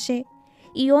করতে আসে।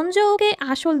 ইয়ঞ্জো ওকে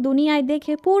আসল দুনিয়ায়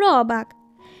দেখে পুরো অবাক,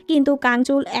 কিন্তু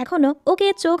কাংচুল এখনও ওকে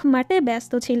চোখ মারতে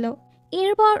ব্যস্ত ছিল।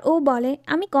 এরপর ও বলে,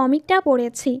 আমি কমিকটা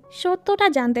পড়েছি, সত্যটা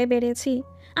জানতে পেরেছি।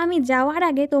 আমি যাওয়ার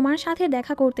আগে তোমার সাথে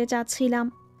দেখা করতে চাচ্ছিলাম।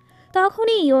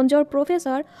 তখনই ইয়ঞ্জোর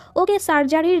প্রফেসর ওকে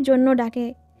সার্জারির জন্য ডাকে।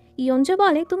 ইয়ঞ্জো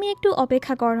বলে, তুমি একটু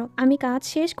অপেক্ষা করো, আমি কাজ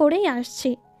শেষ করেই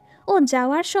আসছি। ও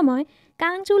যাওয়ার সময়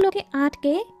কাংচুল ওকে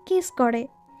আটকে কিস করে।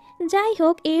 যাই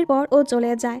হোক, এরপর ও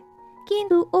চলে যায়,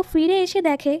 কিন্তু ও ফিরে এসে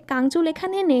দেখে কাংচুল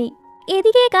এখানে নেই।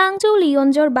 এদিকে কাংচুল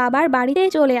ইয়ঞ্জোর বাবার বাড়িতে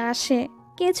চলে আসে।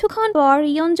 কিছুক্ষণ পর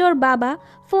ইয়ঞ্জোর বাবা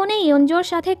ফোনে ইয়ঞ্জোর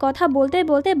সাথে কথা বলতে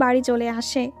বলতে বাড়ি চলে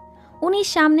আসে। উনি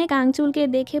সামনে কাংচুলকে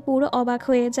দেখে পুরো অবাক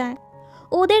হয়ে যায়।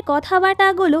 ওদের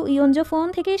কথাবার্তাগুলো ইয়ঞ্জো ফোন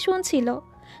থেকে শুনছিল,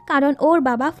 কারণ ওর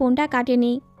বাবা ফোনটা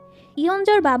কাটেনি।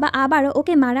 ইয়ঞ্জোর বাবা আবারও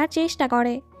ওকে মারার চেষ্টা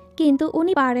করে, কিন্তু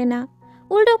উনি পারে না।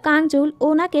 উল্টো কাংচুল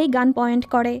ওনাকেই গান পয়েন্ট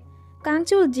করে।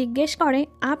 কাংচুল জিজ্ঞেস করে,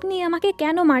 আপনি আমাকে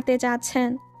কেন মারতে চাচ্ছেন?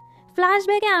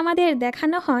 ফ্ল্যাশব্যাকে আমাদের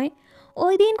দেখানো হয়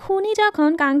ওই দিন খুনি যখন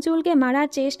কাংচুলকে মারার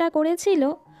চেষ্টা করেছিল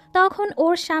তখন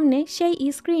ওর সামনে সেই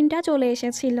স্ক্রিনটা চলে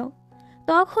এসেছিল।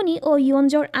 তখনই ও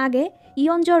ইয়ঞ্জোর আগে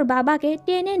ইয়ঞ্জোর বাবাকে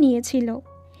টেনে নিয়েছিল।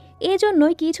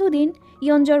 এজন্যই কিছুদিন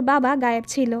ইয়ঞ্জোর বাবা গায়েব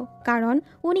ছিল, কারণ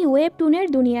উনি ওয়েবটুনের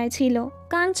দুনিয়ায় ছিল।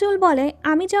 কাংচুল বলে,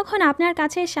 আমি যখন আপনার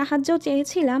কাছে সাহায্য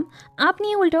চেয়েছিলাম আপনি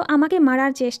উল্টো আমাকে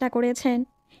মারার চেষ্টা করেছেন।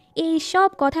 এই সব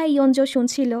কথা ইয়ঞ্জো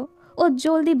শুনছিল। ও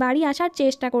জলদি বাড়ি আসার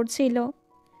চেষ্টা করছিল।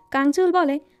 কাংচুল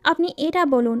বলে, আপনি এটা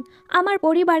বলুন, আমার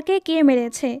পরিবারকে কে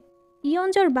মেরেছে?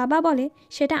 ইয়ঞ্জোর বাবা বলে,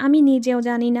 সেটা আমি নিজেও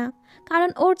জানি না, কারণ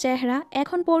ওর চেহারা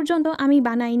এখন পর্যন্ত আমি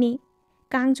বানাইনি।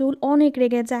 কাংচুল অনেক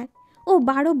রেগে যায়। ও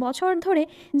 12 বছর ধরে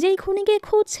যেই খুনিকে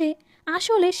খুঁজছে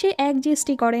আসলে সে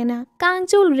একজিস্টই করে না।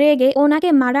 কাংচুল রেগে ওনাকে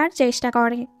মারার চেষ্টা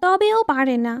করে, তবে ও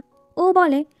পারে না। ও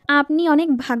বলে, আপনি অনেক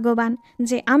ভাগ্যবান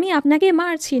যে আমি আপনাকে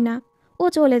মারছি না। ও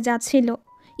চলে যাচ্ছিল।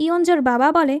 ইয়ঞ্জোর বাবা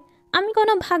বলে, আমি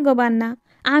কোনো ভাগ্যবান না,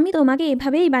 আমি তোমাকে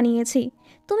এভাবেই বানিয়েছি।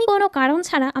 তুমি কোনো কারণ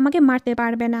ছাড়া আমাকে মারতে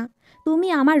পারবে না, তুমি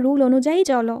আমার রুল অনুযায়ী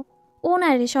চলো।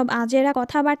 ওনার এসব আজেরা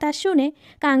কথাবার্তা শুনে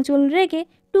কাংচুল রেগে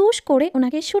টুস করে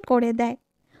ওনাকে শ্যুট করে দেয়।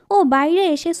 ও বাইরে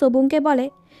এসে সোবুংকে বলে,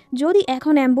 যদি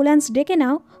এখন অ্যাম্বুলেন্স ডেকে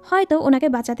নাও হয়তো ওনাকে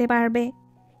বাঁচাতে পারবে।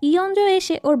 ইয়ঞ্জো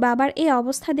এসে ওর বাবার এই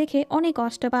অবস্থা দেখে অনেক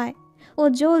কষ্ট পায়। ও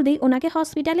জলদি ওনাকে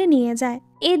হসপিটালে নিয়ে যায়।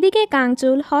 এদিকে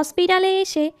কাংচুল হসপিটালে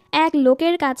এসে এক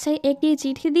লোকের কাছে একটি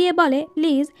চিঠি দিয়ে বলে,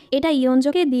 প্লিজ এটা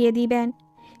ইয়ঞ্জোকে দিয়ে দিবেন।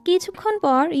 কিছুক্ষণ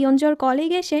পর ইয়ঞ্জোর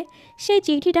কলিগ এসে সেই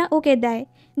চিঠিটা ওকে দেয়,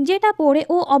 যেটা পড়ে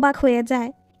ও অবাক হয়ে যায়।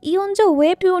 ইয়ঞ্জো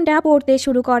ওয়েবটুনটা পড়তে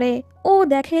শুরু করে। ও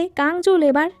দেখে কাংচুল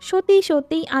এবার সত্যি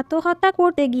সত্যিই আত্মহত্যা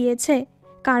করতে গিয়েছে,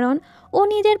 কারণ ও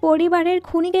নিজের পরিবারের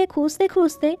খুনিকে খুঁজতে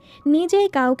খুঁজতে নিজেই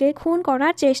কাউকে খুন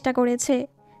করার চেষ্টা করেছে।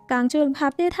 কাংচুল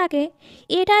ভাবতে থাকে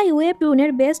এটাই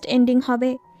ওয়েবটুনের বেস্ট এন্ডিং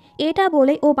হবে। এটা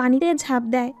বলে ও পানিতে ঝাঁপ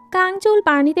দেয়। কাংচুল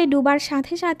পানিতে ডুবার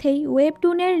সাথে সাথেই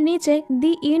ওয়েবটুনের নিচে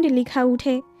দি এন্ড লেখা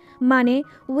উঠে, মানে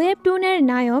ওয়েবটুনের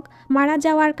নায়ক মারা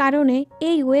যাওয়ার কারণে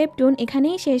এই ওয়েবটুন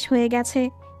এখানেই শেষ হয়ে গেছে,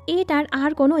 এটার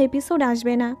আর কোনো এপিসোড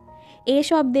আসবে না।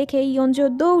 এসব দেখে ইয়ঞ্জো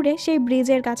দৌড়ে সেই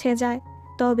ব্রিজের কাছে যায়,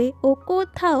 তবে ও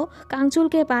কোথাও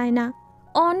কাংচুলকে পায় না।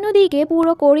 অন্যদিকে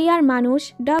পুরো কোরিয়ার মানুষ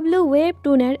ডাব্লু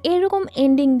ওয়েবটুনের এরকম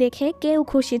এন্ডিং দেখে কেউ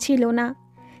খুশি ছিল না।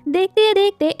 দেখতে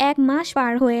দেখতে 1 মাস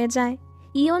পার হয়ে যায়।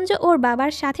 ইয়ঞ্জো ওর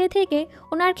বাবার সাথে থেকে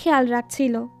ওনার খেয়াল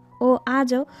রাখছিল। ও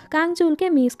আজও কাংচুলকে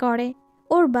মিস করে।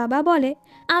 ওর বাবা বলে,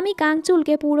 আমি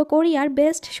কাংচুলকে পুরো কোরিয়ার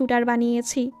বেস্ট শুটার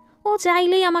বানিয়েছি। ও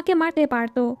চাইলেই আমাকে মারতে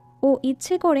পারতো। ও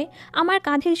ইচ্ছে করে আমার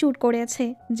কাঁধে শ্যুট করেছে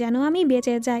যেন আমি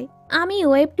বেঁচে যাই। আমি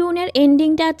ওয়েবটুনের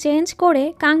এন্ডিংটা চেঞ্জ করে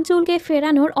কাংচুলকে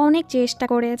ফেরানোর অনেক চেষ্টা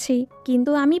করেছি,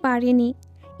 কিন্তু আমি পারিনি।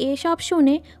 এসব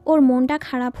শুনে ওর মনটা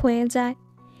খারাপ হয়ে যায়।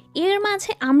 এর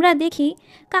মাঝে আমরা দেখি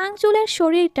কাংচুলের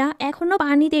শরীরটা এখনও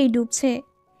পানিতেই ডুবছে।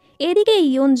 এদিকে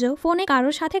ইয়ঞ্জো ফোনে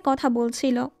কারোর সাথে কথা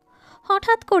বলছিল।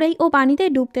 হঠাৎ করেই ও পানিতে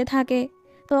ডুবতে থাকে।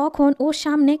 তখন ওর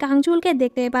সামনে কাংচুলকে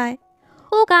দেখতে পায়।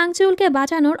 ও কাংচুলকে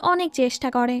বাঁচানোর অনেক চেষ্টা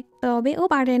করে, তবে ও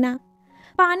পারে না।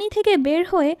 পানি থেকে বের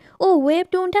হয়ে ও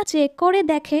ওয়েবটুনটা চেক করে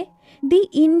দেখে দি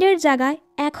ইন্ডের জায়গায়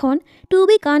এখন টু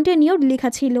বি কন্টিনিউড লেখা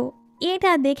ছিল।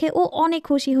 এটা দেখে ও অনেক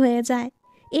খুশি হয়ে যায়।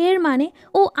 এর মানে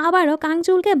ও আবারও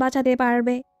কাংচুলকে বাঁচাতে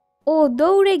পারবে। ও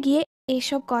দৌড়ে গিয়ে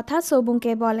এসব কথা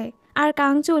সোবুংকে বলে আর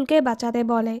কাংচুলকে বাঁচাতে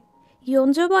বলে।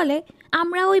 ইয়ঞ্জো বলে,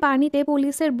 আমরা ওই পানিতে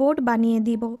পুলিশের বোট বানিয়ে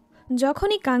দিব।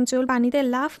 যখনই কাংচুল পানিতে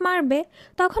লাফ মারবে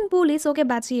তখন পুলিশ ওকে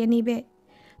বাঁচিয়ে নিবে।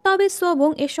 তবে সোবুং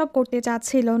এসব করতে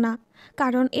চাচ্ছিল না,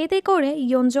 কারণ এতে করে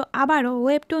ইয়ঞ্জো আবারও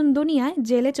ওয়েবটুন দুনিয়ায়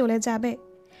জেলে চলে যাবে।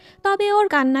 তবে ওর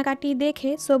কান্নাকাটি দেখে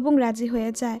সোবুং রাজি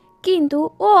হয়ে যায়, কিন্তু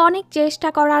ও অনেক চেষ্টা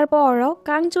করার পরও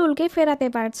কাংচুলকে ফেরাতে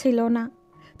পারছিল না।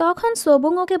 তখন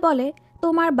সোবুং ওকে বলে,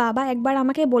 তোমার বাবা একবার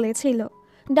আমাকে বলেছিল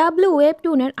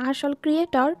ওয়েবটুনের আসল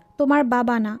ক্রিয়েটর তোমার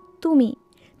বাবা না,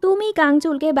 তুমি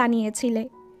কাংচুলকে বানিয়েছিলে।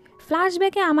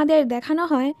 ফ্ল্যাশব্যাকে আমাদের দেখানো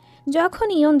হয় যখন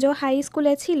ইয়ঞ্জো হাই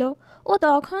স্কুলে ছিল ও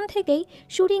তখন থেকেই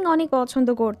শুটিং অনেক পছন্দ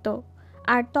করত,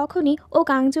 আর তখনই ও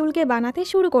কাংচুলকে বানাতে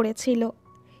শুরু করেছিল।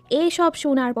 এই সব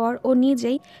শোনার পর ও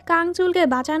নিজেই কাংচুলকে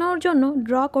বাঁচানোর জন্য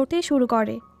ড্র করতে শুরু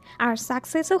করে আর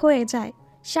সাকসেসও হয়ে যায়।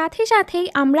 সাথে সাথেই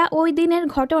আমরা ওই দিনের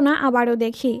ঘটনা আবারও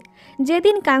দেখি,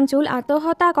 যেদিন কাংচুল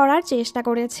আত্মহত্যা করার চেষ্টা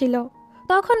করেছিল।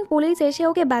 তখন পুলিশ এসে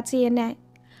ওকে বাঁচিয়ে নেয়,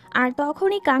 আর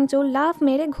তখনই কাংচুল লাফ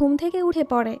মেরে ঘুম থেকে উঠে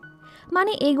পড়ে।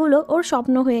 মানে এগুলো ওর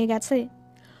স্বপ্ন হয়ে গেছে।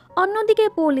 অন্যদিকে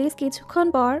পুলিশ কিছুক্ষণ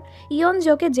পর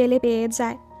ইয়ঞ্জোকে জেলে পেয়ে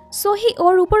যায়। সোহি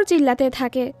ওর উপর চিল্লাতে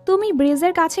থাকে, তুমি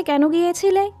ব্রিজের কাছে কেন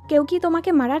গিয়েছিলে? কেউ কি তোমাকে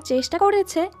মারার চেষ্টা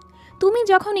করেছে? তুমি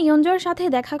যখন ইয়ঞ্জোর সাথে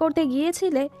দেখা করতে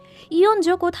গিয়েছিলে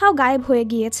ইয়ঞ্জো কোথাও গায়েব হয়ে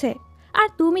গিয়েছে, আর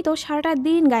তুমি তো সারাটা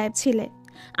দিন গায়েব ছিলে।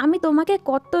 আমি তোমাকে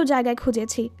কত জায়গায়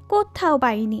খুঁজেছি, কোথাও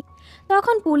পাইনি।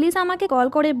 তখন পুলিশ আমাকে কল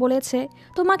করে বলেছে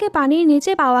তোমাকে পানির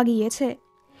নিচে পাওয়া গিয়েছে।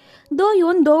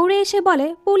 দোয়ুন দৌড়ে এসে বলে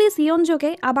পুলিশ ইয়ঞ্জোকে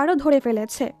আবারও ধরে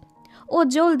ফেলেছে। ও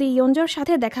জলদি ইয়ঞ্জোর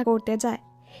সাথে দেখা করতে যায়।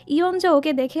 ইয়ঞ্জো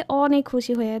ওকে দেখে অনেক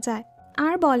খুশি হয়ে যায়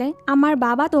আর বলে, আমার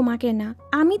বাবা তোমাকে না,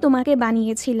 আমি তোমাকে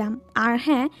বানিয়েছিলাম। আর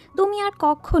হ্যাঁ, তুমি আর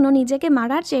কখনো নিজেকে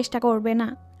মারার চেষ্টা করবে না।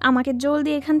 আমাকে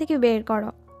জলদি এখান থেকে বের করো।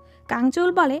 কাংচুল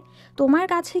বলে, তোমার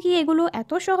কাছে কি এগুলো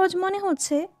এত সহজ মনে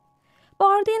হচ্ছে?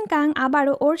 পরদিন কাং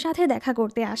আবারও ওর সাথে দেখা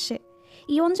করতে আসে।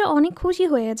 ইয়ঞ্জো অনেক খুশি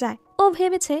হয়ে যায়। ও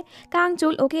ভেবেছে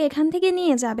কাংচুল ওকে এখান থেকে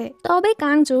নিয়ে যাবে, তবে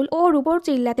কাংচুল ওর উপর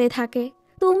চিল্লাতে থাকে,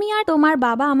 তুমি আর তোমার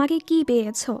বাবা আমাকে কি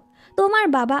পেয়েছ? তোমার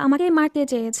বাবা আমাকে মারতে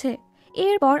চেয়েছে,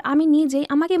 এরপর আমি নিজেই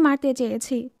আমাকে মারতে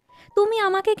চেয়েছি। তুমি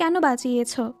আমাকে কেন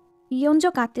বাঁচিয়েছ? ইয়ঞ্জো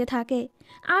কাঁদতে থাকে,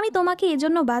 আমি তোমাকে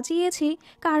এজন্য বাঁচিয়েছি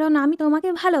কারণ আমি তোমাকে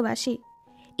ভালোবাসি।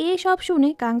 এসব শুনে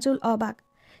কাংচুল অবাক।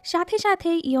 সাথে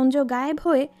সাথেই ইয়ঞ্জো গায়েব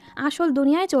হয়ে আসল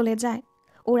দুনিয়ায় চলে যায়।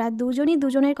 ওরা দুজনই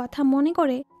দুজনের কথা মনে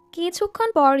করে। কিছুক্ষণ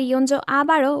পর ইয়ঞ্জো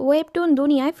আবারও ওয়েবটুন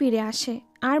দুনিয়ায় ফিরে আসে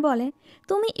আর বলে,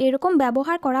 তুমি এরকম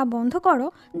ব্যবহার করা বন্ধ করো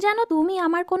যেন তুমি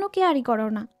আমার কোনো কেয়ারই করো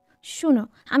না। শুনো,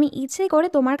 আমি ইচ্ছে করে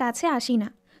তোমার কাছে আসি না,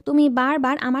 তুমি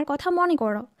বারবার আমার কথা মনে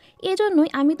করো, এজন্যই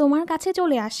আমি তোমার কাছে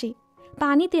চলে আসি।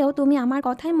 পানিতেও তুমি আমার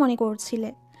কথাই মনে করছিলে,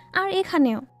 আর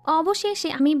এখানেও। অবশেষে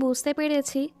আমি বুঝতে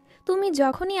পেরেছি তুমি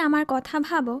যখনই আমার কথা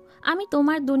ভাবো আমি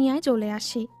তোমার দুনিয়ায় চলে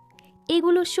আসি।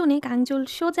 এগুলো শুনে কাংচুল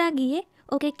সোজা গিয়ে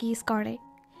ওকে কিস করে।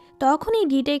 তখনই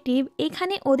ডিটেকটিভ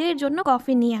এখানে ওদের জন্য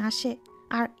কফি নিয়ে আসে,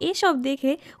 আর এসব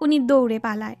দেখে উনি দৌড়ে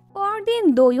পালায়। পরদিন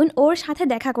দোয়ুন ওর সাথে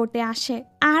দেখা করতে আসে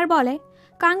আর বলে,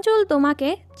 কাংচুল তোমাকে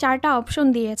 4টা অপশন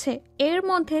দিয়েছে, এর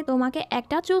মধ্যে তোমাকে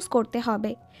একটা চুজ করতে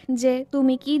হবে যে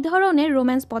তুমি কি ধরনের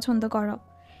রোম্যান্স পছন্দ করো।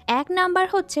 1 নাম্বার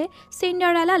হচ্ছে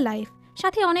সিন্ডারেলা লাইফ,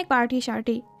 সাথে অনেক পার্টি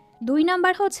শার্টি। 2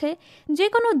 নাম্বার হচ্ছে যে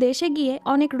কোনো দেশে গিয়ে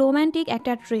অনেক রোম্যান্টিক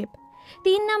একটা ট্রিপ।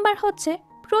 3 নাম্বার হচ্ছে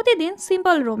প্রতিদিন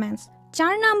সিম্পল রোম্যান্স।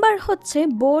 4 নাম্বার হচ্ছে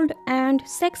বোল্ড অ্যান্ড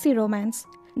সেক্সি রোম্যান্স।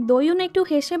 দোয়ুন একটু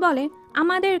হেসে বলে,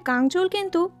 আমাদের কাংচুল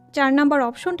কিন্তু 4 নাম্বার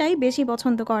অপশনটাই বেশি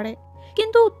পছন্দ করে,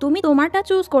 কিন্তু তুমি তোমারটা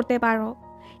চুজ করতে পারো।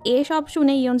 এসব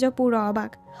শুনে ইয়ঞ্জো পুরো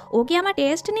অবাক, ও কি আমার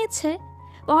টেস্ট নিচ্ছে?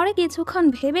 পরে কিছুক্ষণ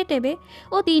ভেবে টেবে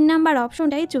ও 3 নাম্বার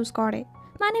অপশনটাই চুজ করে,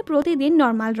 মানে প্রতিদিন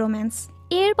নর্মাল রোম্যান্স।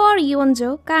 এরপর ইয়ঞ্জো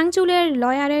কাংচুলের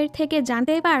লয়ারের থেকে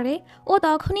জানতে পারে ও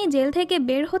তখনই জেল থেকে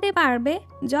বের হতে পারবে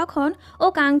যখন ও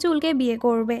কাংচুলকে বিয়ে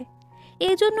করবে।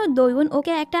 এজন্য দোয়ুন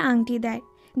ওকে একটা আংটি দেয়,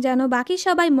 যেন বাকি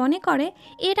সবাই মনে করে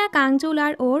এটা কাংচুল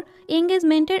আর ওর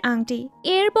এঙ্গেজমেন্টের আংটি।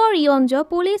 এরপর ইয়ঞ্জো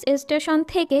পুলিশ স্টেশন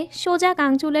থেকে সোজা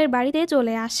কাংচুলের বাড়িতে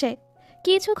চলে আসে।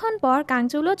 কিছুক্ষণ পর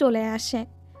কাংচুলও চলে আসে।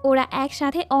 ওরা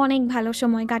একসাথে অনেক ভালো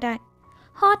সময় কাটায়।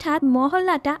 হঠাৎ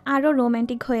মহল্লাটা আরও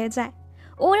রোম্যান্টিক হয়ে যায়।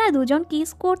 ওরা দুজন কিস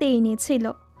করতেই নিচ্ছিল,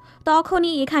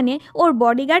 তখনই এখানে ওর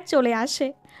বডিগার্ড চলে আসে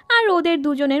আর ওদের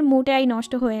দুজনের মুডটাই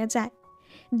নষ্ট হয়ে যায়।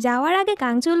 যাওয়ার আগে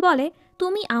কাংচুল বলে,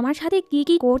 তুমি আমার সাথে কি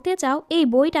কি করতে চাও এই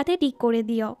বইটাতে টিক করে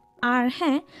দিও। আর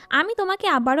হ্যাঁ, আমি তোমাকে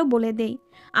আবারও বলে দেই,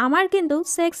 আমার কিন্তু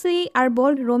সেক্সি আর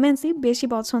বোল্ড রোম্যান্সই বেশি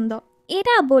পছন্দ।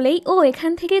 এটা বলেই ও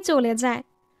এখান থেকে চলে যায়।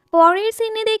 পরের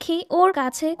সিনে দেখি ওর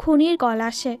কাছে খুনির কল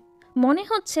আসে। মনে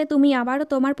হচ্ছে তুমি আবারও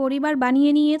তোমার পরিবার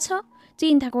বানিয়ে নিয়েছ।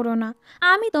 চিন্তা করো না,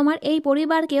 আমি তোমার এই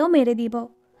পরিবারকেও মেরে দিব।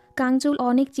 কাঞ্চুল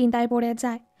অনেক চিন্তায় পড়ে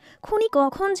যায়। খুনি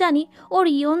কখন জানি ওর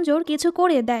ইয়ঞ্জোর কিছু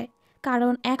করে দেয়,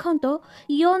 কারণ এখন তো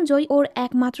ইয়ঞ্জোই ওর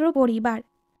একমাত্র পরিবার।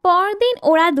 পরদিন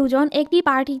ওরা দুজন একটি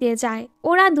পার্টিতে যায়।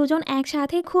 ওরা দুজন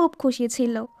একসাথে খুব খুশি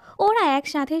ছিল। ওরা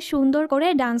একসাথে সুন্দর করে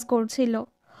ডান্স করছিল।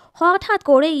 হঠাৎ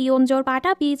করে ইয়ঞ্জোর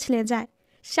পাটা পিছলে যায়।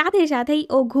 সাথে সাথেই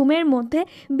ও ঘুমের মধ্যে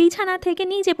বিছানা থেকে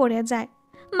নিচে পড়ে যায়।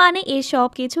 মানে এসব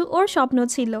কিছু ওর স্বপ্ন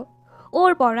ছিল।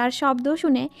 ওর পড়ার শব্দ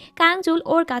শুনে কাঞ্চুল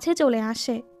ওর কাছে চলে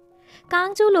আসে।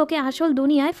 কাঞ্চুল ওকে আসল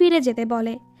দুনিয়ায় ফিরে যেতে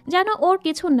বলে, যেন ওর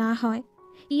কিছু না হয়।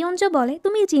 ইয়ঞ্জো বলে,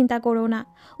 তুমি চিন্তা করো না,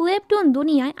 ওয়েবটুন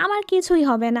দুনিয়ায় আমার কিছুই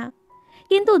হবে না।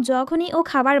 কিন্তু যখনই ও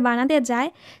খাবার বানাতে যায়,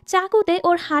 চাকুতে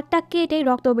ওর হাতটা কেটে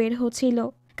রক্ত বের হচ্ছিল।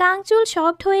 কাঞ্চুল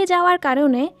শকড হয়ে যাওয়ার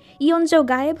কারণে ইয়ঞ্জো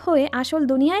গায়েব হয়ে আসল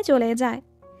দুনিয়ায় চলে যায়।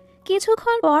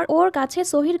 কিছুক্ষণ পর ওর কাছে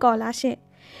সোহির কল আসে।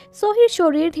 সোহির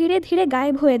শরীর ধীরে ধীরে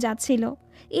গায়েব হয়ে যাচ্ছিল।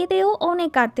 এতেও অনেক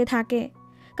কাঁদতে থাকে।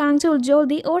 কাঞ্চুল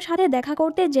জলদি ওর সাথে দেখা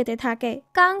করতে যেতে থাকে।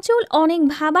 কাঞ্চুল অনেক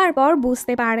ভাবার পর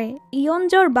বুঝতে পারে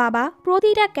ইয়ঞ্জোর বাবা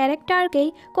প্রতিটা ক্যারেক্টারকেই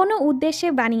কোনো উদ্দেশ্যে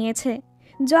বানিয়েছে।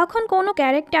 যখন কোনো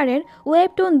ক্যারেক্টারের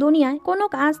ওয়েবটুন দুনিয়ায় কোনো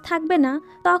কাজ থাকবে না,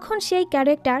 তখন সেই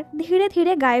ক্যারেক্টার ধীরে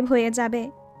ধীরে গায়েব হয়ে যাবে।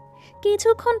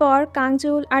 কিছুক্ষণ পর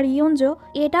কাঞ্চুল আর ইয়ঞ্জো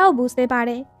এটাও বুঝতে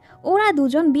পারে ওরা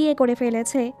দুজন বিয়ে করে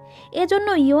ফেলেছে। এজন্য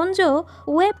ইয়ঞ্জো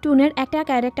ওয়েবটুনের একটা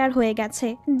ক্যারেক্টার হয়ে গেছে,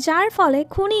 যার ফলে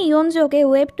খুনি ইয়ঞ্জোকে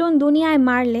ওয়েবটুন দুনিয়ায়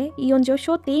মারলে ইয়ঞ্জো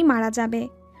সত্যিই মারা যাবে।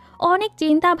 অনেক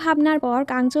চিন্তা ভাবনার পর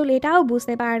কাঞ্চুল এটাও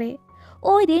বুঝতে পারে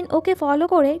ওই দিন ওকে ফলো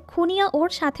করে খুনিও ওর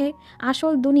সাথে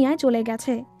আসল দুনিয়ায় চলে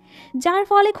গেছে, যার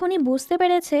ফলে খুনি বুঝতে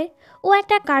পেরেছে ও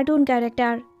একটা কার্টুন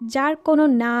ক্যারেক্টার, যার কোনো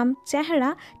নাম, চেহারা,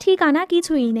 ঠিকানা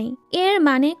কিছুই নেই। এর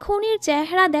মানে খুনির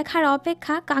চেহারা দেখার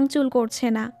অপেক্ষা কাঞ্চুল করছে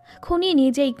না, খুনি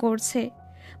নিজেই করছে।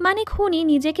 মানে খুনি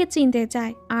নিজেকে চিনতে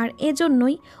চায়, আর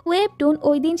এজন্যই ওয়েবটুন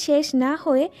ওই দিন শেষ না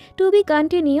হয়ে টু বি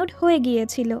কন্টিনিউড হয়ে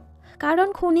গিয়েছিল, কারণ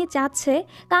খুনি চাচ্ছে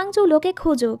কাঞ্চুল ওকে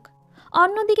খুঁজুক।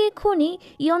 অন্যদিকে খুনি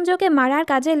ইয়ঞ্জোকে মারার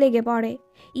কাজে লেগে পড়ে।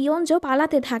 ইয়ঞ্জো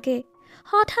পালাতে থাকে।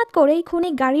 হঠাৎ করেই খুনি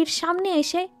গাড়ির সামনে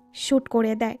এসে শ্যুট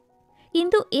করে দেয়।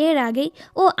 কিন্তু এর আগেই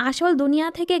ও আসল দুনিয়া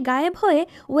থেকে গায়েব হয়ে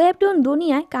ওয়েবটুন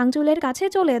দুনিয়ায় কাঞ্চুলের কাছে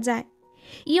চলে যায়।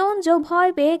 ইয়ঞ্জো ভয়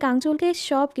পেয়ে কাঞ্চুলকে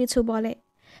সব কিছু বলে।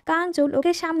 কাঞ্চুল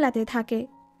ওকে সামলাতে থাকে।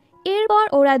 এরপর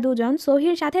ওরা দুজন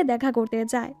সোহির সাথে দেখা করতে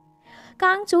যায়।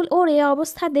 কাঞ্চুল ওর এ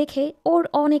অবস্থা দেখে ওর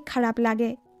অনেক খারাপ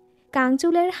লাগে।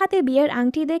 কাঞ্চুলের হাতে বিয়ের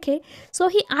আংটি দেখে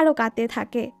সোহি আরও কাঁদতে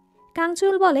থাকে।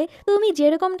 কাঞ্চুল বলে, তুমি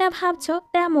যেরকমটা ভাবছ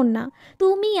তেমন না,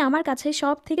 তুমি আমার কাছে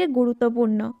সব থেকে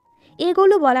গুরুত্বপূর্ণ।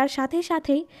 এগুলো বলার সাথে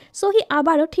সাথেই সোহি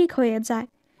আবারও ঠিক হয়ে যায়।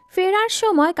 ফেরার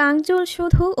সময় কাঞ্চুল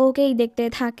শুধু ওকেই দেখতে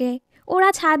থাকে। ওরা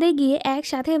ছাদে গিয়ে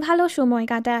একসাথে ভালো সময়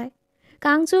কাটায়।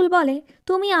 কাঞ্চুল বলে,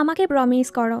 তুমি আমাকে প্রমিস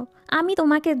করো, আমি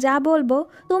তোমাকে যা বলবো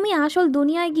তুমি আসল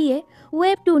দুনিয়ায় গিয়ে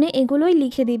ওয়েবটুনে এগুলোই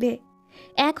লিখে দিবে।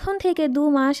 এখন থেকে 2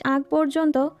 মাস আগ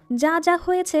পর্যন্ত যা যা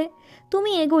হয়েছে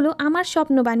তুমি এগুলো আমার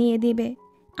স্বপ্ন বানিয়ে দিবে।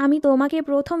 আমি তোমাকে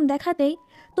প্রথম দেখাতেই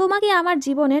তোমাকে আমার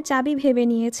জীবনের চাবি ভেবে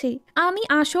নিয়েছি। আমি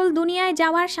আসল দুনিয়ায়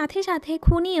যাওয়ার সাথে সাথে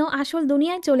খুনিও আসল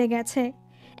দুনিয়ায় চলে গেছে।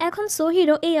 এখন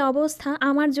সোহিরও এই অবস্থা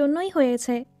আমার জন্যই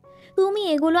হয়েছে। তুমি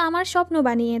এগুলো আমার স্বপ্ন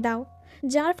বানিয়ে দাও,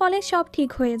 যার ফলে সব ঠিক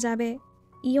হয়ে যাবে।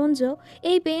 ইয়ঞ্জো,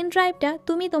 এই পেন ড্রাইভটা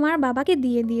তুমি তোমার বাবাকে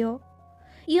দিয়ে দিও।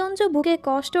 ইয়ঞ্জো বুকে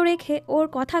কষ্ট রেখে ওর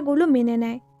কথাগুলো মেনে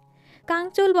নেয়।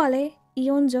 কাঞ্চুল বলে,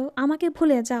 ইয়ঞ্জো, আমাকে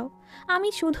ভুলে যাও, আমি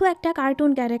শুধু একটা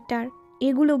কার্টুন ক্যারেক্টার।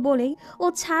 এগুলো বলেই ও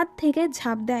ছাদ থেকে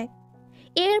ঝাঁপ দেয়।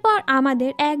 এরপর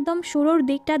আমাদের একদম শুরুর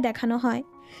দিকটা দেখানো হয়,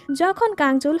 যখন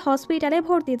কাঞ্চুল হসপিটালে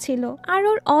ভর্তি ছিল আর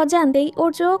ওর অজান্তেই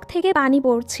ওর চোখ থেকে পানি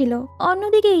পড়ছিল।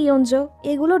 অন্যদিকে ইয়ঞ্জো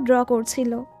এগুলো ড্র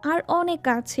করছিল আর অনেক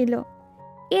কাঁদছিল।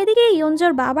 এদিকে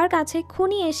ইয়ঞ্জোর বাবার কাছে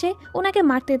খুনি এসে ওনাকে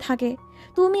মারতে থাকে।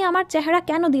 তুমি আমার চেহারা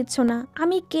কেন দিচ্ছ না?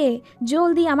 আমি কে?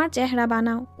 জলদি আমার চেহারা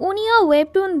বানাও। উনিও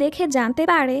ওয়েবটুন দেখে জানতে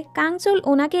পারে কাঞ্চুল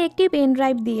ওনাকে একটি পেন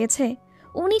ড্রাইভ দিয়েছে।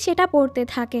 উনি সেটা পড়তে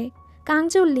থাকে।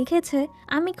 কাঞ্চুল লিখেছে,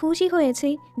 আমি খুশি হয়েছি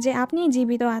যে আপনি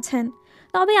জীবিত আছেন,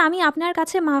 তবে আমি আপনার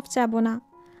কাছে মাফ চাবো না।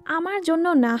 আমার জন্য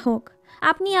না হোক,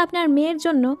 আপনি আপনার মেয়ের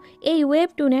জন্য এই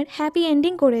ওয়েবটুনের হ্যাপি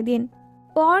এন্ডিং করে দিন।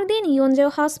 পরদিন ইয়ঞ্জো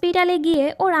হসপিটালে গিয়ে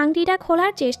ওর আংটিটা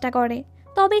খোলার চেষ্টা করে,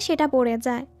 তবে সেটা পড়ে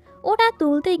যায়। ওটা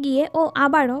তুলতে গিয়ে ও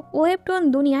আবারও ওয়েবটুন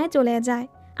দুনিয়ায় চলে যায়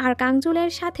আর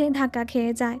কাঞ্চুলের সাথে ধাক্কা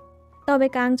খেয়ে যায়। তবে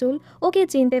কাঞ্চুল ওকে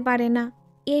চিনতে পারে না।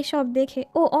 এসব দেখে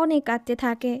ও অনেক কাঁদতে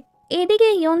থাকে। এদিকে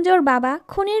ইয়ঞ্জোর বাবা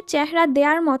খুনির চেহারা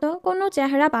দেওয়ার মতো কোনো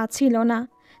চেহারা পাচ্ছিল না,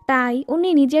 তাই উনি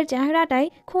নিজের চেহারাটাই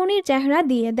খুনির চেহারা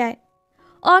দিয়ে দেয়।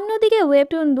 অন্যদিকে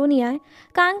ওয়েবটুন দুনিয়ায়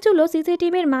কাঞ্চুলও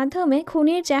সিসিটিভির মাধ্যমে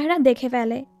খুনির চেহারা দেখে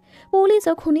ফেলে।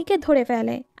 পুলিশও খুনিকে ধরে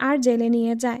ফেলে আর জেলে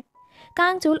নিয়ে যায়।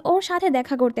 কাঞ্চুল ওর সাথে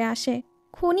দেখা করতে আসে।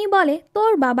 খুনি বলে,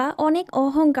 তোর বাবা অনেক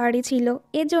অহংকারী ছিল,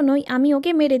 এজন্যই আমি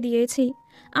ওকে মেরে দিয়েছি।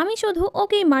 আমি শুধু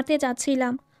ওকেই মারতে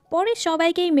চাচ্ছিলাম, পরে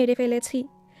সবাইকেই মেরে ফেলেছি।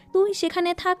 তুই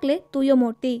সেখানে থাকলে তুইও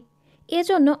মরতি,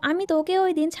 এজন্য আমি তোকে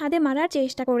ওই দিন ছাদে মারার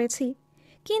চেষ্টা করেছি,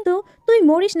 কিন্তু তুই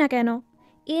মরিস না কেন?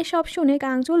 এসব শুনে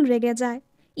কাঞ্চুল রেগে যায়।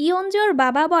 ইয়ঞ্জোর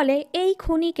বাবা বলে এই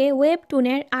খুনিকে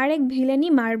ওয়েবটুনের আরেক ভিলেনই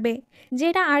মারবে,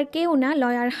 যেটা আর কেউ না,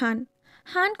 লয়ার হান।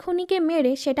 হান খুনিকে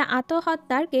মেরে সেটা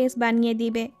আত্মহত্যার কেস বানিয়ে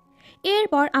দিবে।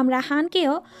 এরপর আমরা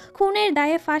হানকেও খুনের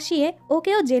দায়ে ফাঁসিয়ে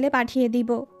ওকেও জেলে পাঠিয়ে দিব।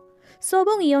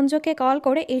 সোবুং ইয়ঞ্জোকে কল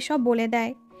করে এসব বলে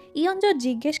দেয়। ইয়ঞ্জো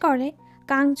জিজ্ঞেস করে,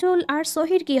 কাঞ্চুল আর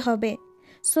সহির কি হবে?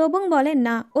 সোবুং বলে,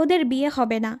 না, ওদের বিয়ে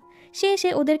হবে না। শেষে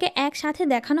ওদেরকে একসাথে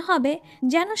দেখানো হবে,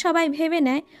 যেন সবাই ভেবে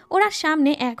নেয় ওরা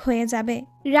সামনে এক হয়ে যাবে।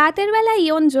 রাতের বেলা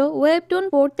ইয়ঞ্জো ওয়েবটুন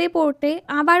পড়তে পড়তে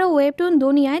আবারও ওয়েবটুন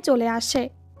দুনিয়ায় চলে আসে।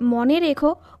 মনে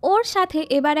রেখো, ওর সাথে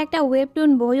এবার একটা ওয়েবটুন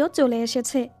বইও চলে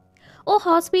এসেছে। ও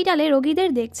হসপিটালে রোগীদের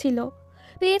দেখছিল।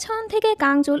 পেছন থেকে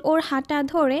কাঞ্চুল ওর হাতটা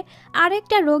ধরে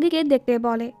আরেকটা রোগীকে দেখতে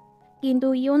বলে, কিন্তু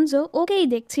ইয়ঞ্জো ওকেই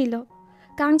দেখছিল।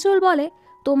 কাঞ্চুল বলে,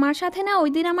 তোমার সাথে না ওই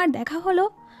দিন আমার দেখা হলো,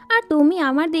 আর তুমি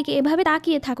আমার দিকে এভাবে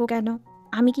তাকিয়ে থাকো কেন?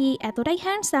 আমি কি এতটাই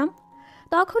হ্যান্ডসাম?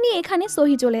 তখনই এখানে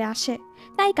সহি চলে আসে,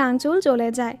 তাই কাঞ্চুল চলে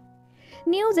যায়।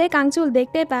 নিউজে কাঞ্চুল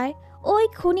দেখতে পায় ওই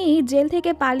খুনি জেল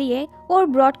থেকে পালিয়ে ওর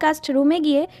ব্রডকাস্ট রুমে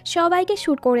গিয়ে সবাইকে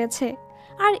শ্যুট করেছে,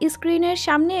 আর স্ক্রিনের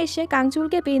সামনে এসে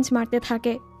কাঞ্চুলকে পিঞ্চ মারতে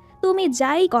থাকে, তুমি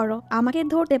যাই করো আমাকে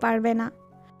ধরতে পারবে না।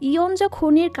 ইয়ঞ্জো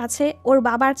খুনির কাছে ওর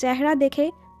বাবার চেহারা দেখে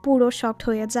পুরো শকড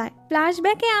হয়ে যায়।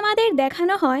 ফ্ল্যাশব্যাকে আমাদের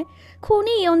দেখানো হয়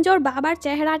খুনি ইয়ঞ্জোর বাবার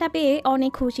চেহারাটা পেয়ে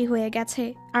অনেক খুশি হয়ে গেছে,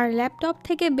 আর ল্যাপটপ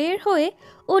থেকে বের হয়ে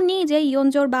ও নিজে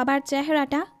ইয়ঞ্জোর বাবার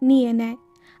চেহারাটা নিয়ে নেয়,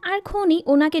 আর খুনি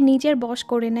ওনাকে নিজের বশ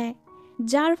করে নেয়।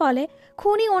 যার ফলে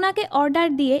খুনি ওনাকে অর্ডার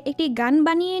দিয়ে একটি গান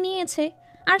বানিয়ে নিয়েছে,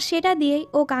 আর সেটা দিয়েই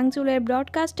ও কাঞ্চুলের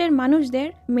ব্রডকাস্টের মানুষদের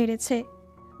মেরেছে।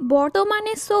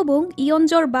 বর্তমানে সোবুং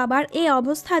ইয়ঞ্জোর বাবার এই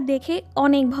অবস্থা দেখে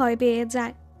অনেক ভয় পেয়ে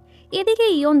যায়। এদিকে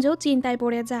ইয়ঞ্জো চিন্তায়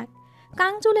পড়ে যায়,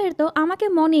 কাঞ্চুলের তো আমাকে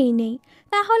মনেই নেই,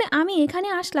 তাহলে আমি এখানে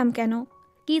আসলাম কেন?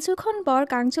 কিছুক্ষণ পর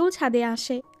কাঞ্চুল ছাদে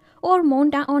আসে। ওর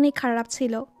মনটা অনেক খারাপ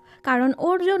ছিল, কারণ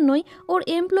ওর জন্যই ওর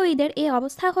এমপ্লয়িদের এই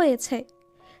অবস্থা হয়েছে।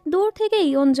 দূর থেকে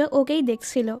ইয়ঞ্জো ওকেই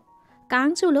দেখছিল।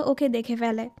 কাঞ্চুলও ওকে দেখে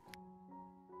ফেলে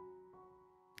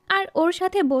আর ওর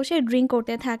সাথে বসে ড্রিঙ্ক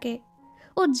করতে থাকে।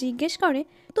 ও জিজ্ঞেস করে,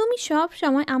 তুমি সব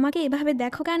সময় আমাকে এভাবে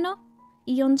দেখো কেন?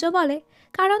 ইয়ঞ্জো বলে,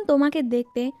 কারণ তোমাকে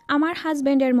দেখতে আমার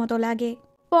হাজব্যান্ডের মতো লাগে।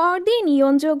 পরদিন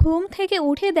ইয়ঞ্জো ঘুম থেকে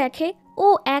উঠে দেখে ও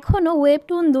এখনও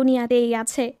ওয়েবটুন দুনিয়াতেই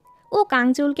আছে। ও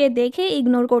কাঞ্চুলকে দেখে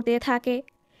ইগনোর করতে থাকে।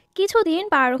 কিছুদিন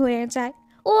পার হয়ে যায়,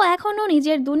 ও এখনও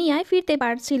নিজের দুনিয়ায় ফিরতে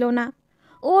পারছিল না।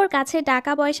 ওর কাছে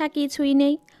টাকা পয়সা কিছুই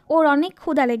নেই, ওর অনেক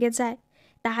ক্ষুধা লেগে যায়।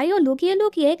 তাই ও লুকিয়ে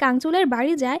লুকিয়ে কাঞ্চুলের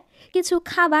বাড়ি যায় কিছু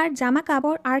খাবার, জামা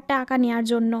কাপড় আর টাকা নেওয়ার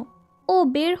জন্য। ও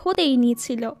বের হতেই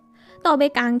নিচ্ছিল, তবে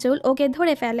কাঞ্চুল ওকে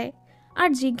ধরে ফেলে আর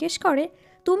জিজ্ঞেস করে,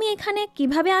 তুমি এখানে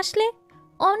কিভাবে আসলে?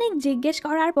 অনেক জিজ্ঞেস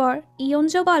করার পর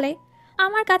ইয়ঞ্জো বলে,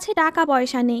 আমার কাছে টাকা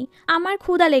পয়সা নেই, আমার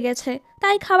ক্ষুধা লেগেছে,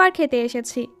 তাই খাবার খেতে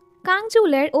এসেছি।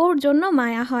 কাঞ্চুলের ওর জন্য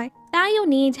মায়া হয়, তাই ও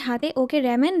নিজ হাতে ওকে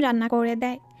র্যামেন রান্না করে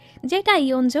দেয়, যেটা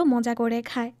ইয়ঞ্জো মজা করে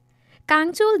খায়।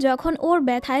 কাঞ্চুল যখন ওর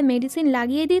ব্যথায় মেডিসিন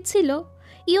লাগিয়ে দিচ্ছিল,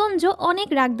 ইয়ঞ্জো অনেক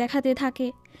রাগ দেখাতে থাকে,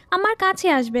 আমার কাছে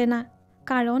আসবে না,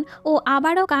 কারণ ও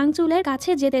আবারও কাঞ্চুলের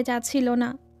কাছে যেতে চাচ্ছিল না।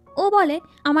 ও বলে,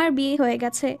 আমার বিয়ে হয়ে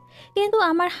গেছে, কিন্তু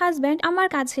আমার হাজব্যান্ড আমার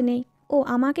কাছে নেই, ও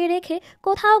আমাকে রেখে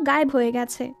কোথাও গায়েব হয়ে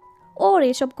গেছে। ওর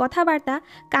এসব কথাবার্তা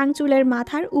কাঞ্চুলের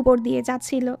মাথার উপর দিয়ে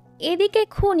যাচ্ছিল। এদিকে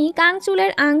খুনি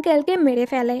কাঞ্চুলের আঙ্কেলকে মেরে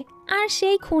ফেলে, আর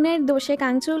সেই খুনের দোষে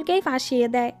কাঞ্চুলকেই ফাঁসিয়ে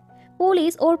দেয়।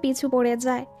 পুলিশ ওর পিছু পড়ে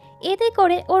যায়, এতে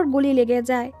করে ওর গুলি লেগে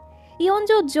যায়।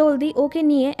 ইয়ঞ্জো জলদি ওকে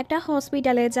নিয়ে একটা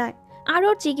হসপিটালে যায় আর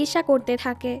ওর চিকিৎসা করতে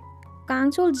থাকে।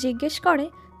 কাঞ্চুল জিজ্ঞেস করে,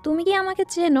 তুমি কি আমাকে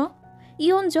চেনো?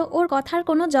 ইয়ঞ্জো ওর কথার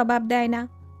কোনো জবাব দেয় না।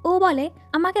 ও বলে,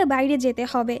 আমাকে বাইরে যেতে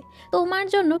হবে, তোমার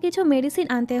জন্য কিছু মেডিসিন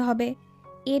আনতে হবে।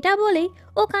 এটা বলেই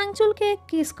ও কাঞ্চুলকে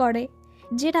কিস করে,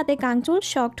 যেটাতে কাঞ্চুল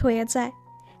শকড হয়ে যায়,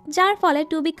 যার ফলে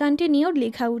টু বি কন্টিনিউড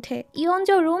লেখা উঠে।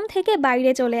 ইয়ঞ্জো রুম থেকে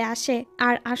বাইরে চলে আসে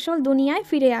আর আসল দুনিয়ায়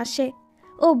ফিরে আসে।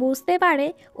 ও বুঝতে পারে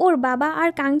ওর বাবা আর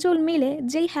কাঞ্চুল মিলে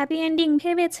যেই হ্যাপি এন্ডিং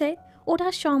ভেবেছে ওটা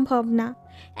সম্ভব না।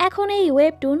 এখন এই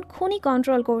ওয়েবটুন খুনি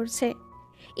কন্ট্রোল করছে।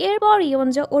 এরপর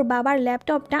ইয়ঞ্জো ওর বাবার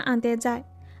ল্যাপটপটা আনতে যায়,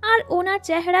 আর ওনার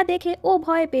চেহারা দেখে ও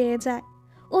ভয় পেয়ে যায়।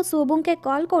 ও সোবুংকে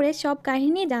কল করে সব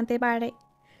কাহিনী জানতে পারে।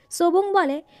 সোবুং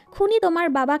বলে, খুনি তোমার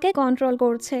বাবাকে কন্ট্রোল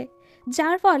করছে,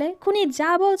 যার ফলে খুনি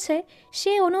যা বলছে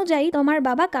সে অনুযায়ী তোমার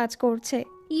বাবা কাজ করছে।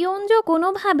 ইয়ঞ্জো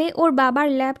কোনোভাবে ওর বাবার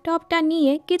ল্যাপটপটা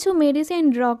নিয়ে কিছু মেডিসিন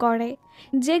ড্র করে,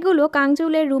 যেগুলো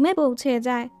কাঞ্চুলের রুমে পৌঁছে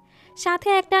যায়। সাথে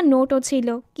একটা নোটও ছিল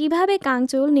কিভাবে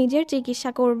কাঞ্চুল নিজের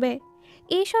চিকিৎসা করবে।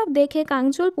 এসব দেখে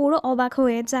কাঞ্চুল পুরো অবাক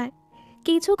হয়ে যায়।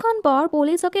 কিছুক্ষণ পর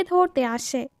পুলিশ ওকে ধরতে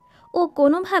আসে। ও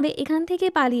কোনোভাবে এখান থেকে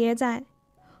পালিয়ে যায়।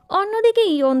 অন্যদিকে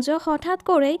ইয়ঞ্জ হঠাৎ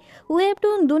করেই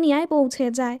ওয়েবটুন দুনিয়ায় পৌঁছে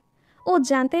যায়। ও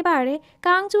জানতে পারে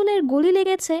কাঞ্চুলের গুলি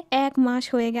লেগেছে 1 মাস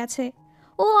হয়ে গেছে।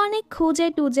 ও অনেক খুঁজে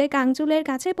টুজে কাঞ্চুলের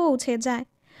কাছে পৌঁছে যায়।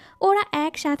 ওরা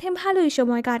একসাথে ভালোই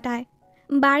সময় কাটায়।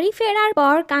 বাড়ি ফেরার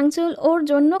পর কাঞ্চুল ওর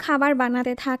জন্য খাবার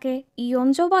বানাতে থাকে।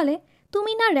 ইয়ঞ্জ বলে,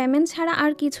 তুমি না রেমেন ছাড়া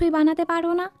আর কিছুই বানাতে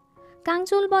পারো না?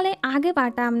 কাঞ্চুল বলে, আগে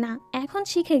পারতাম না, এখন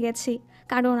শিখে গেছি,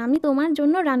 কারণ আমি তোমার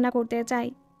জন্য রান্না করতে চাই।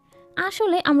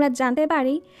 আসলে আমরা জানতে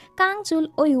পারি কাঞ্চুল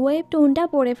ওই ওয়েবটুনটা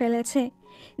পড়ে ফেলেছে,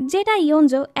 যেটা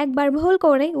ইয়ঞ্জ একবার ভুল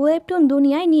করে ওয়েবটুন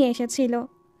দুনিয়ায় নিয়ে এসেছিল।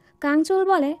 কাঞ্চুল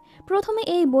বলে, প্রথমে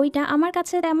এই বইটা আমার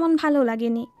কাছে তেমন ভালো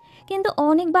লাগেনি, কিন্তু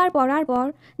অনেকবার পড়ার পর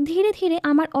ধীরে ধীরে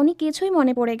আমার অনেক কিছুই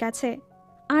মনে পড়ে গেছে।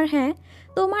 আর হ্যাঁ,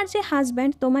 তোমার যে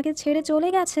হাজব্যান্ড তোমাকে ছেড়ে চলে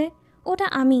গেছে, ওটা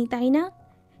আমি, তাই না?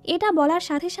 এটা বলার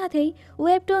সাথে সাথেই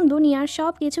ওয়েবটুন দুনিয়ার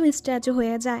সব কিছু স্ট্যাচু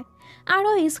হয়ে যায় আর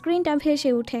ওই স্ক্রিনটা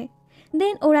ভেসে ওঠে।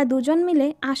 দেন ওরা দুজন মিলে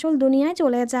আসল দুনিয়ায়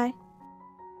চলে যায়।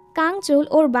 কাঞ্চুল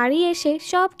ওর বাড়ি এসে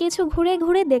সব কিছু ঘুরে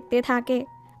ঘুরে দেখতে থাকে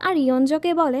আর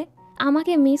ইয়ঞ্জকে বলে,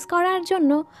 আমাকে মিস করার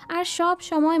জন্য আর সব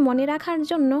সময় মনে রাখার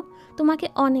জন্য তোমাকে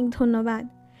অনেক ধন্যবাদ।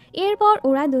 এরপর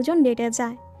ওরা দুজন ডেটে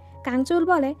যায়। কাঞ্চুল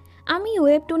বলে, আমি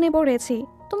ওয়েবটুনে পড়েছি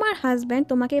তোমার হাজব্যান্ড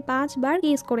তোমাকে 5 বার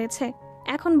কিস করেছে।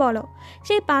 এখন বলো,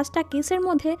 সেই 5টা কিসের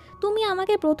মধ্যে তুমি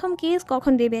আমাকে প্রথম কিস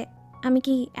কখন দেবে? আমি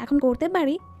কি এখন করতে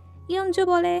পারি? ইয়ঞ্জ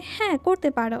বলে, হ্যাঁ, করতে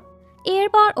পারো।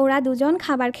 এরপর ওরা দুজন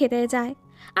খাবার খেতে যায়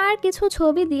আর কিছু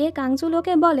ছবি দিয়ে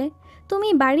কাঞ্চুলোকে বলে, তুমি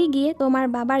বাড়ি গিয়ে তোমার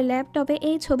বাবার ল্যাপটপে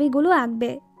এই ছবিগুলো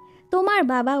আঁকবে। তোমার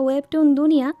বাবা ওয়েবটুন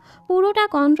দুনিয়া পুরোটা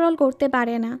কন্ট্রোল করতে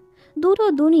পারে না, দুটো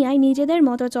দুনিয়ায় নিজেদের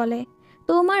মতো চলে।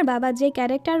 তোমার বাবা যে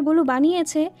ক্যারেক্টারগুলো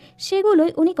বানিয়েছে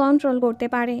সেগুলোই উনি কন্ট্রোল করতে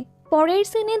পারে। পরের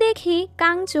সিনে দেখি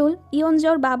কাঞ্চুল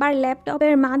ইয়ঞ্জর বাবার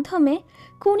ল্যাপটপের মাধ্যমে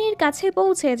খুনির কাছে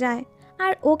পৌঁছে যায়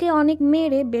আর ওকে অনেক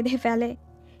মেরে বেঁধে ফেলে।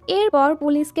 এরপর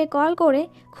পুলিশকে কল করে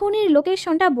খুনির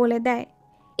লোকেশনটা বলে দেয়।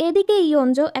 এদিকে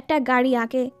ইয়ঞ্জ একটা গাড়ি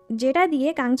আঁকে, যেটা দিয়ে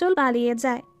কাঞ্চুল পালিয়ে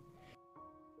যায়।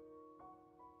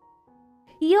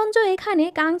 ইয়ঞ্জ এখানে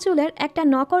কাঞ্চুলের একটা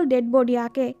নকল ডেড বডি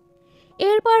আঁকে।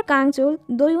 এরপর কাঞ্চুল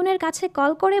দয়ুনের কাছে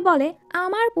কল করে বলে,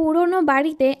 আমার পুরনো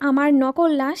বাড়িতে আমার নকল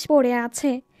লাশ পড়ে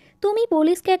আছে, তুমি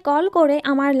পুলিশকে কল করে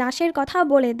আমার লাশের কথা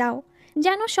বলে দাও,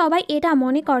 যেন সবাই এটা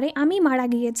মনে করে আমি মারা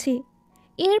গিয়েছি।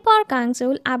 এরপর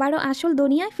কাঞ্চুল আবারও আসল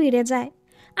দুনিয়ায় ফিরে যায়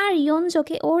আর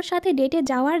ইয়ঞ্জকে ওর সাথে ডেটে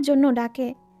যাওয়ার জন্য ডাকে।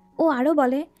 ও আরও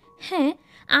বলে, হ্যাঁ,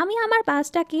 আমি আমার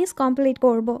 5টা কিস কমপ্লিট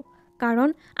করব, কারণ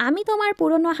আমি তোমার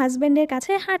পুরনো হাজব্যান্ডের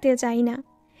কাছে হাঁটতে চাই না।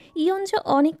 ইয়ঞ্জ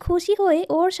অনেক খুশি হয়ে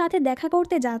ওর সাথে দেখা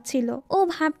করতে যাচ্ছিল। ও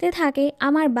ভাবতে থাকে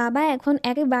আমার বাবা এখন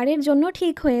একেবারের জন্য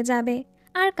ঠিক হয়ে যাবে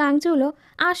আর কাঞ্চুলও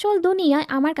আসল দুনিয়ায়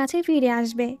আমার কাছে ফিরে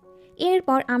আসবে।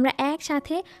 এরপর আমরা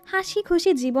একসাথে হাসি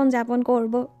খুশি জীবনযাপন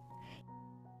করব।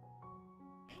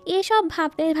 এসব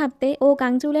ভাবতে ভাবতে ও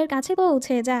কাঞ্চুলের কাছে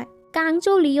পৌঁছে যায়।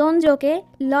 কাঞ্চুল ইয়ঞ্জকে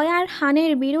লয়ার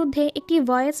হানের বিরুদ্ধে একটি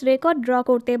ভয়েস রেকর্ড ড্র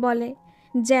করতে বলে,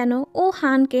 যেন ও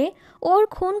হানকে ওর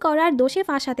খুন করার দোষে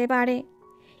ফাঁসাতে পারে।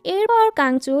 এরপর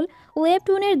কাঞ্চুল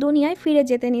ওয়েবটুনের দুনিয়ায় ফিরে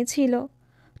যেতে নিচ্ছিল।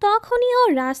 তখনই ও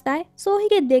রাস্তায়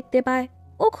সহিকে দেখতে পায়।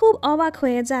 ও খুব অবাক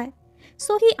হয়ে যায়,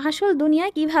 সহি আসল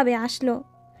দুনিয়ায় কিভাবে আসলো।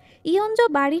 ইয়ঞ্জ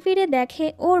বাড়ি ফিরে দেখে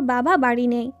ওর বাবা বাড়ি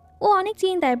নেই। ও অনেক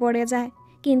চিন্তায় পড়ে যায়,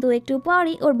 কিন্তু একটু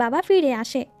পরই ওর বাবা ফিরে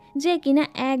আসে, যে কিনা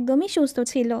একদমই সুস্থ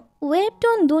ছিল।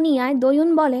 ওয়েবটুন দুনিয়ায় দয়ুন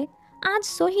বলে, আজ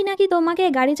সহি নাকি তোমাকে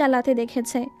গাড়ি চালাতে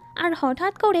দেখেছে আর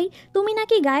হঠাৎ করেই তুমি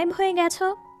নাকি গায়েব হয়ে গেছো।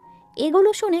 এগুলো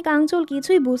শুনে কাঞ্চুল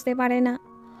কিছুই বুঝতে পারে না।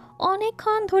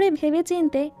 অনেকক্ষণ ধরে ভেবে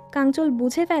চিনতে কাঞ্চুল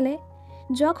বুঝে ফেলে,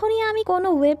 যখনই আমি কোনো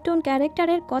ওয়েবটুন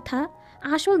ক্যারেক্টারের কথা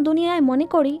আসল দুনিয়ায় মনে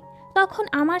করি, তখন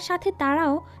আমার সাথে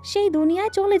তারাও সেই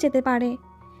দুনিয়ায় চলে যেতে পারে,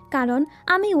 কারণ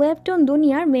আমি ওয়েবটুন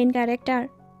দুনিয়ার মেন ক্যারেক্টার।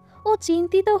 ও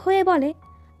চিন্তিত হয়ে বলে,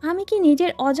 আমি কি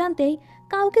নিজের অজান্তেই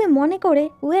কাউকে মনে করে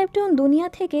ওয়েবটুন দুনিয়া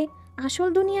থেকে আসল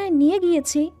দুনিয়ায় নিয়ে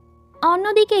গিয়েছি?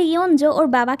 অন্যদিকে ইয়ঞ্জ ওর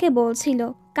বাবাকে বলছিল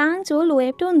কাঞ্চুল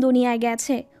ওয়েবটুন দুনিয়ায়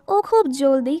গেছে, ও খুব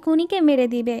জলদি খুনিকে মেরে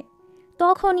দিবে।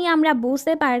 তখনই আমরা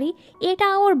বুঝতে পারি এটা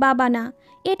ওর বাবা না,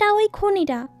 এটা ওই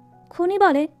খুনিটা। খুনি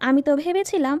বলে, আমি তো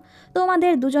ভেবেছিলাম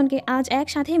তোমাদের দুজনকে আজ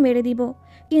একসাথে মেরে দিব,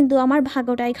 কিন্তু আমার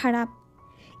ভাগ্যটাই খারাপ।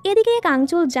 এদিকে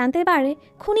কাঞ্চুল জানতে পারে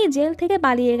খুনি জেল থেকে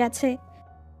পালিয়ে গেছে।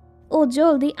 ও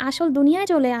জলদি আসল দুনিয়ায়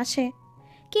চলে আসে,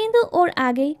 কিন্তু ওর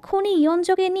আগেই খুনি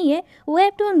ইয়ঞ্জকে নিয়ে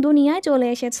ওয়েবটুন দুনিয়ায় চলে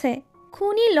এসেছে।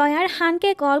 খুনি লয়ার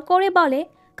হানকে কল করে বলে,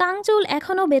 কাঞ্চুল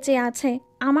এখনও বেঁচে আছে,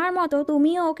 আমার মতো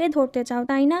তুমিও ওকে ধরতে চাও,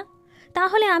 তাই না?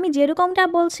 তাহলে আমি যেরকমটা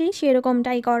বলছি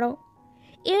সেরকমটাই করো।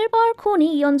 এরপর খুনি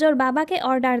ইয়ঞ্জর বাবাকে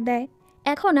অর্ডার দেয়,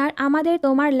 এখন আর আমাদের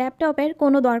তোমার ল্যাপটপের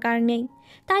কোনো দরকার নেই,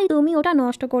 তাই তুমি ওটা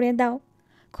নষ্ট করে দাও।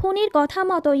 খুনির কথা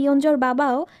মতো ইয়ঞ্জোর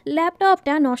বাবাও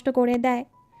ল্যাপটপটা নষ্ট করে দেয়।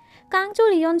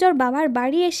 কাঞ্চুল ইয়ঞ্জোর বাবার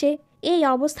বাড়ি এসে এই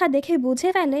অবস্থা দেখে বুঝে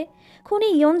ফেলে খুনি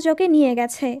ইয়ঞ্জোকে নিয়ে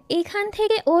গেছে। এখান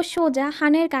থেকে ও সোজা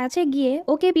হানের কাছে গিয়ে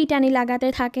ওকে পিটানি লাগাতে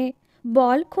থাকে,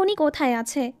 বল খুনি কোথায়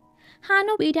আছে।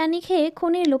 হানও পিটানি খেয়ে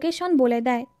খুনির লোকেশন বলে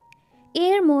দেয়।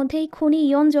 এর মধ্যেই খুনি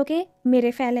ইয়ঞ্জোকে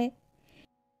মেরে ফেলে।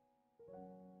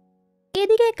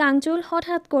 এদিকে কাঞ্চুল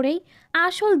হঠাৎ করেই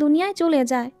আসল দুনিয়ায় চলে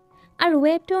যায় আর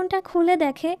ওয়েবটুনটা খুলে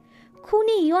দেখে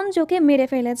খুনি ইয়ঞ্জোকে মেরে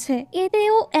ফেলেছে। এতে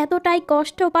ও এতটাই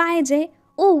কষ্ট পায় যে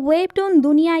ও ওয়েবটুন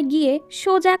দুনিয়ায় গিয়ে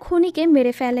সোজা খুনিকে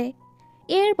মেরে ফেলে।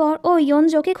 এরপর ও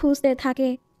ইয়ঞ্জোকে খুঁজতে থাকে,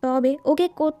 তবে ওকে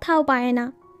কোথাও পায় না।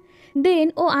 দেন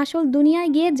ও আসল দুনিয়ায়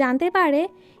গিয়ে জানতে পারে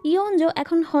ইয়ঞ্জো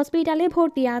এখন হসপিটালে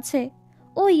ভর্তি আছে।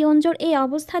 ও ইয়ঞ্জোর এই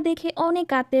অবস্থা দেখে অনেক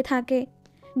কাঁদতে থাকে।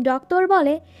 ডক্টর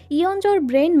বলে ইয়ঞ্জোর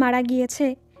ব্রেন মারা গিয়েছে,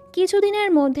 কিছুদিনের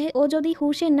মধ্যে ও যদি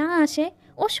হুঁশে না আসে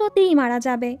ও সত্যিই মারা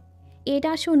যাবে।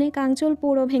 এটা শুনে কাঞ্চুল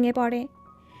পুরো ভেঙে পড়ে।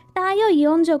 তাই ও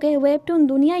ইয়ঞ্জোকে ওয়েবটুন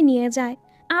দুনিয়ায় নিয়ে যায়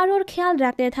আর ওর খেয়াল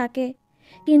রাখতে থাকে।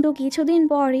 কিন্তু কিছুদিন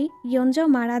পরই ইয়ঞ্জো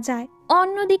মারা যায়।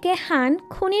 অন্যদিকে হান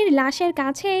খুনির লাশের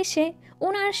কাছে এসে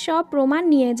ওনার সব প্রমাণ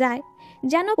নিয়ে যায়,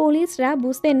 যেন পুলিশরা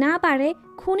বুঝতে না পারে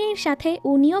খুনির সাথে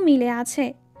উনিও মিলে আছে।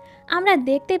 আমরা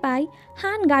দেখতে পাই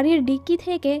হান গাড়ির ডিক্কি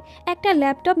থেকে একটা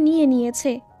ল্যাপটপ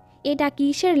নিয়েছে। এটা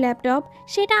কিসের ল্যাপটপ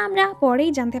সেটা আমরা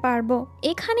পরেই জানতে পারবো।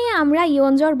 এখানে আমরা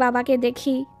ইয়ঞ্জোর বাবাকে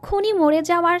দেখি। খুনি মরে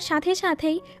যাওয়ার সাথে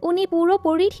সাথেই উনি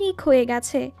পুরোপুরি ঠিক হয়ে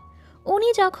গেছে। উনি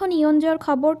যখন ইয়ঞ্জোর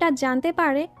খবরটা জানতে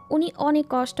পারে উনি অনেক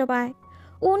কষ্ট পায়।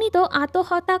 উনি তো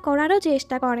আত্মহত্যা করারও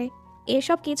চেষ্টা করে।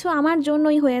 এসব কিছু আমার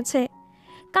জন্যই হয়েছে।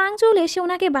 কাঞ্চুল এসে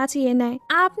ওনাকে বাঁচিয়ে নেয়।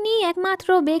 আপনি একমাত্র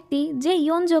ব্যক্তি যে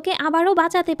ইয়ঞ্জোকে আবারও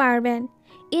বাঁচাতে পারবেন।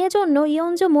 এজন্য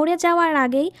ইয়ঞ্জো মরে যাওয়ার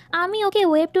আগেই আমি ওকে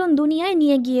ওয়েবটুন দুনিয়ায়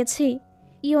নিয়ে গিয়েছি।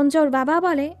 ইয়ঞ্জোর বাবা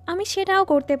বলে আমি সেটাও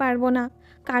করতে পারবো না,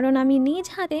 কারণ আমি নিজ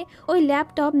হাতে ওই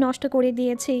ল্যাপটপ নষ্ট করে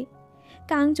দিয়েছি।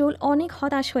 কাঞ্চুল অনেক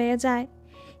হতাশ হয়ে যায়।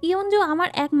 ইয়ঞ্জো আমার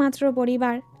একমাত্র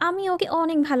পরিবার, আমি ওকে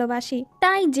অনেক ভালোবাসি,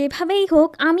 তাই যেভাবেই হোক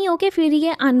আমি ওকে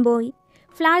ফিরিয়ে আনবই।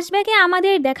 ফ্ল্যাশব্যাকে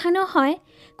আমাদের দেখানো হয়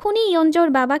খুনি ইয়ঞ্জোর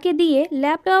বাবাকে দিয়ে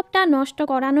ল্যাপটপটা নষ্ট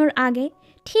করানোর আগে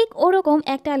ঠিক ওরকম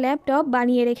একটা ল্যাপটপ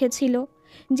বানিয়ে রেখেছিল,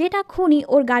 যেটা খুনি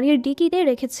ওর গাড়ির ডিকিতে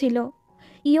রেখেছিল।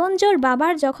 ইয়ঞ্জোর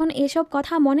বাবার যখন এসব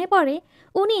কথা মনে পড়ে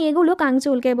উনি এগুলো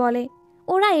কাঞ্চুলকে বলে।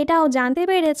 ওরা এটাও জানতে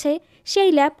পেরেছে সেই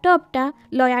ল্যাপটপটা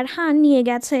লয়ার হান নিয়ে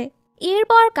গেছে।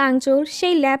 এরপর কাঞ্চুল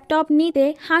সেই ল্যাপটপ নিতে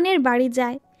হানের বাড়ি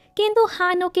যায়, কিন্তু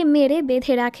হান ওকে মেরে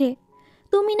বেঁধে রাখে।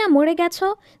 তুমি না মরে গেছো,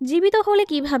 জীবিত হলে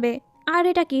কিভাবে? আর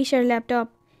এটা কিসের ল্যাপটপ?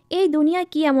 এই দুনিয়ায়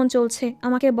কি এমন চলছে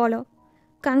আমাকে বলো।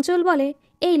 কাঞ্চুল বলে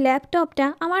এই ল্যাপটপটা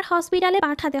আমার হসপিটালে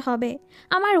পাঠাতে হবে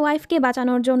আমার ওয়াইফকে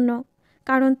বাঁচানোর জন্য,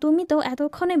 কারণ তুমি তো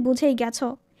এতক্ষণে বুঝেই গেছো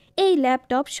এই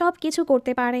ল্যাপটপ সব কিছু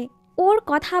করতে পারে। ওর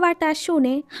কথাবার্তা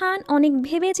শুনে হান অনেক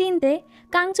ভেবেচিন্তে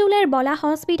কাঞ্চুলের বলা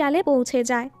হসপিটালে পৌঁছে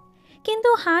যায়। কিন্তু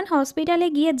হান হসপিটালে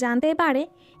গিয়ে জানতে পারে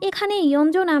এখানে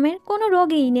ইয়ঞ্জো নামের কোনো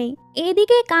রোগীই নেই।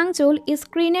 এদিকে কাঞ্চুল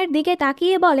স্ক্রিনের দিকে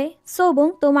তাকিয়ে বলে সোবুং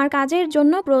তোমার কাজের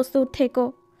জন্য প্রস্তুত থেকো।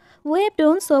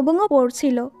 ওয়েবটুন সোবুংও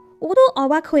পড়ছিল। ও তো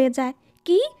অবাক হয়ে যায়,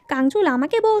 কি কাঞ্চুল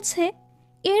আমাকে বলছে?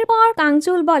 এরপর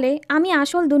কাঞ্চুল বলে আমি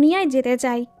আসল দুনিয়ায় যেতে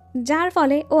চাই, যার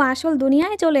ফলে ও আসল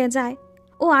দুনিয়ায় চলে যায়।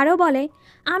 ও আরও বলে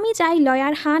আমি চাই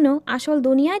লয়ার হানও আসল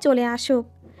দুনিয়ায় চলে আসুক।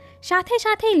 সাথে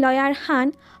সাথেই লয়ার হান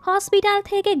হসপিটাল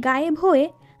থেকে গায়েব হয়ে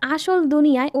আসল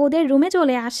দুনিয়ায় ওদের রুমে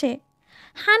চলে আসে।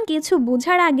 হান কিছু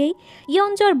বোঝার আগেই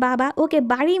ইয়ঞ্জোর বাবা ওকে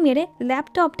বাড়ি মেরে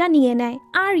ল্যাপটপটা নিয়ে নেয়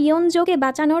আর ইয়ঞ্জোকে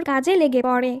বাঁচানোর কাজে লেগে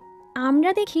পড়ে।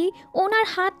 আমরা দেখি ওনার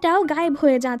হাতটাও গায়েব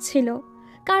হয়ে যাচ্ছিল,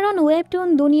 কারণ ওয়েবটুন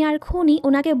দুনিয়ার খুনি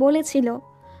ওনাকে বলেছিল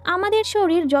আমাদের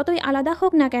শরীর যতই আলাদা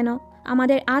হোক না কেন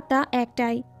আমাদের আত্মা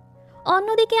একটাই।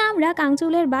 অন্যদিকে আমরা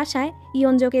কাঞ্চুলের বাসায়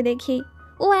ইয়ঞ্জোকে দেখি।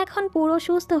 ও এখন পুরো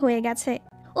সুস্থ হয়ে গেছে।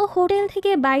 ও হোটেল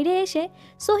থেকে বাইরে এসে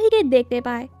সহিকে দেখতে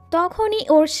পায়। তখনই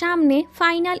ওর সামনে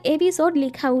ফাইনাল এপিসোড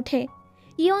লেখা উঠে।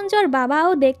 ইয়ঞ্জোর বাবাও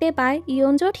দেখতে পায়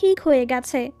ইয়ঞ্জো ঠিক হয়ে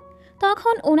গেছে।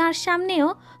 তখন ওনার সামনেও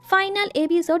ফাইনাল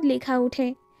এপিসোড লেখা উঠে।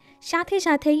 সাথে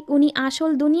সাথেই উনি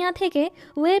আসল দুনিয়া থেকে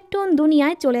ওয়েবটুন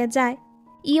দুনিয়ায় চলে যায়।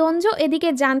 ইয়ঞ্জো এদিকে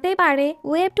জানতে পারে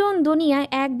ওয়েবটুন দুনিয়ায়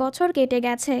 1 বছর কেটে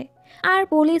গেছে আর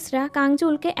পুলিশরা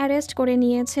কাঞ্চুলকে অ্যারেস্ট করে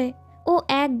নিয়েছে। ও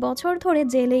 1 বছর ধরে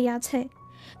জেলেই আছে,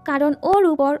 কারণ ওর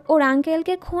উপর ওর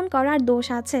আঙ্কেলকে খুন করার দোষ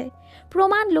আছে,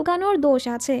 প্রমাণ লুকানোর দোষ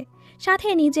আছে, সাথে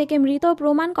নিজেকে মৃত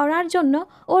প্রমাণ করার জন্য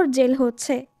ওর জেল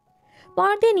হচ্ছে।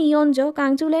 পরদিন ইয়ঞ্জো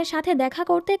কাঞ্চুলের সাথে দেখা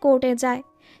করতে কোর্টে যায়,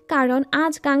 কারণ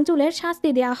আজ কাঞ্চুলের শাস্তি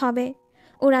দেওয়া হবে।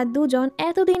 ওরা দুজন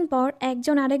এতদিন পর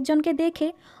একজন আরেকজনকে দেখে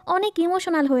অনেক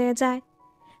ইমোশনাল হয়ে যায়।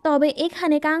 তবে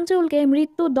এখানে কাঞ্চুলকে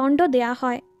মৃত্যুদণ্ড দেয়া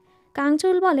হয়।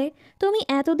 কাঞ্চুল বলে, তুমি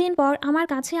এতদিন পর আমার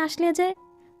কাছে আসলে যে?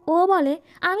 ও বলে,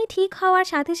 আমি ঠিক হওয়ার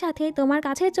সাথে সাথে তোমার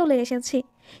কাছে চলে এসেছি,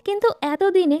 কিন্তু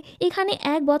এতদিনে এখানে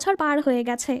 1 বছর পার হয়ে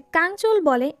গেছে। কাঞ্চুল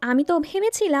বলে, আমি তো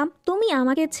ভেবেছিলাম তুমি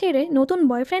আমাকে ছেড়ে নতুন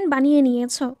বয়ফ্রেন্ড বানিয়ে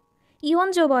নিয়েছ।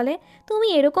 ইয়ঞ্জো বলে, তুমি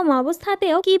এরকম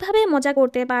অবস্থাতেও কিভাবে মজা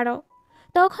করতে পারো?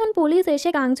 তখন পুলিশ এসে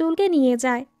কাঞ্চুলকে নিয়ে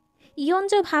যায়।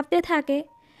 ইয়ঞ্জো ভাবতে থাকে,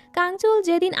 কাঞ্চুল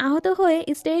যেদিন আহত হয়ে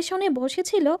স্টেশনে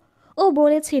বসেছিল ও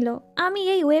বলেছিল, আমি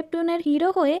এই ওয়েবটুনের হিরো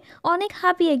হয়ে অনেক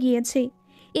হাঁপিয়ে গিয়েছি,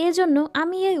 এজন্য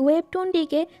আমি এই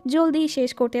ওয়েবটুনটিকে জলদি শেষ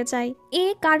করতে চাই। এ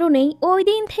কারণেই ওই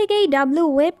দিন থেকেই ডাব্লিউ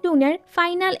ওয়েবটুনের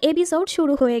ফাইনাল এপিসোড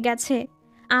শুরু হয়ে গেছে।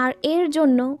 আর এর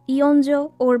জন্য ইয়ঞ্জো,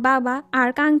 ওর বাবা আর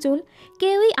কাঞ্চুল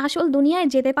কেউই আসল দুনিয়ায়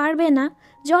যেতে পারবে না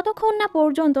যতক্ষণ না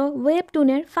পর্যন্ত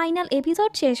ওয়েবটুনের ফাইনাল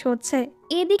এপিসোড শেষ হচ্ছে।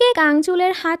 এদিকে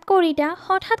কাঞ্চুলের হাতকড়িটা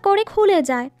হঠাৎ করে খুলে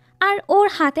যায় আর ওর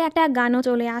হাতে একটা গানও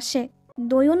চলে আসে।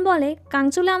 দয়ুন বলে,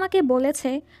 কাঞ্চুল আমাকে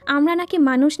বলেছে আমরা নাকি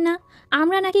মানুষ না,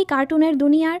 আমরা নাকি কার্টুনের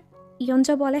দুনিয়ার।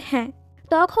 ইয়ঞ্জো বলে, হ্যাঁ।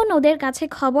 তখন ওদের কাছে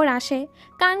খবর আসে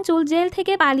কাঞ্চুল জেল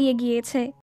থেকে পালিয়ে গিয়েছে।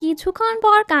 কিছুক্ষণ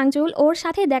পর কাঞ্চুল ওর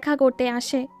সাথে দেখা করতে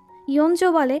আসে। ইয়ঞ্জো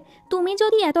বলে, তুমি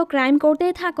যদি এত ক্রাইম করতে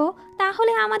থাকো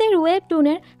তাহলে আমাদের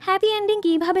ওয়েবটুনের হ্যাপি এন্ডিং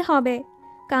কিভাবে হবে?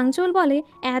 কাঞ্চুল বলে,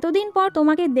 এতদিন পর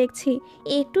তোমাকে দেখছি,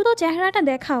 একটু তো চেহারাটা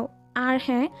দেখাও। আর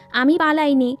হ্যাঁ, আমি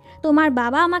পালাইনি, তোমার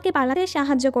বাবা আমাকে পালাতে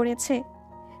সাহায্য করেছে।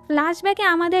 ফ্ল্যাশব্যাকে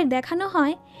আমাদের দেখানো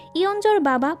হয় ইয়ঞ্জোর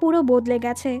বাবা পুরো বদলে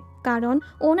গেছে, কারণ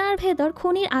ওনার ভেতর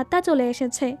খুনির আত্মা চলে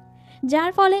এসেছে,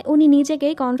 যার ফলে উনি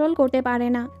নিজেকেই কন্ট্রোল করতে পারে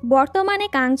না। বর্তমানে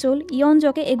কাঞ্চুল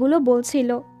ইয়ঞ্জোকে এগুলো বলছিল।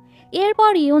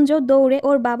 এরপর ইয়ঞ্জো দৌড়ে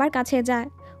ওর বাবার কাছে যায়।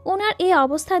 ওনার এই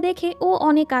অবস্থা দেখে ও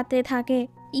অনেক কাঁদতে থাকে।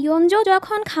 ইয়ঞ্জো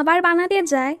যখন খাবার বানাতে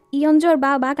যায়, ইয়ঞ্জোর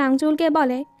বাবা কাঞ্চুলকে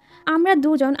বলে, আমরা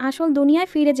দুজন আসল দুনিয়ায়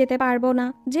ফিরে যেতে পারবো না,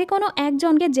 যে কোনো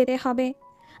একজনকে যেতে হবে।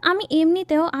 আমি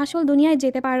এমনিতেও আসল দুনিয়ায়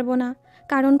যেতে পারবো না,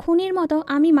 কারণ খুনির মতো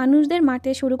আমি মানুষদের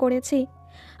মারতে শুরু করেছি।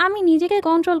 আমি নিজেকে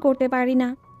কন্ট্রোল করতে পারি না,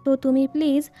 তো তুমি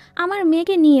প্লিজ আমার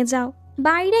মেয়েকে নিয়ে যাও।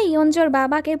 বাইরে ইয়ঞ্জোর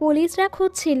বাবাকে পুলিশরা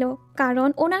খুঁজছিল, কারণ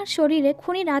ওনার শরীরে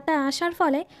খুনির আত্মা আসার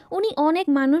ফলে উনি অনেক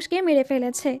মানুষকে মেরে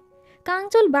ফেলেছে।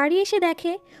 কাঞ্চুল বাড়ি এসে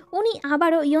দেখে উনি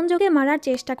আবারও ইয়ঞ্জোকে মারার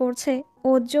চেষ্টা করছে।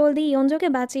 ও জলদি ইয়ঞ্জোকে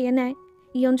বাঁচিয়ে নেয়।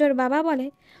 ইয়ঞ্জোর বাবা বলে,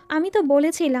 আমি তো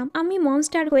বলেছিলাম আমি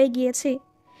মনস্টার হয়ে গিয়েছি।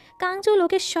 কাঞ্চুল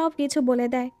ওকে সব কিছু বলে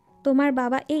দেয়। তোমার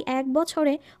বাবা এই 1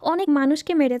 বছরে অনেক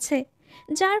মানুষকে মেরেছে,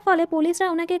 যার ফলে পুলিশরা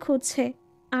ওনাকে খুঁজছে।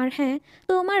 আর হ্যাঁ,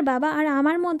 তোমার বাবা আর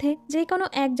আমার মধ্যে যে কোনো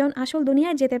একজন আসল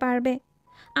দুনিয়ায় যেতে পারবে।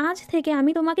 আজ থেকে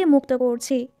আমি তোমাকে মুক্ত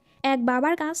করছি। এক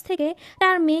বাবার কাছ থেকে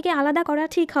তার মেয়েকে আলাদা করা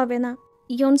ঠিক হবে না।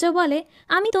 ইয়ঞ্জো বলে,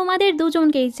 আমি তোমাদের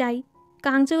দুজনকেই চাই।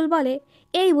 কাঞ্চুল বলে,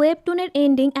 এই ওয়েবটুনের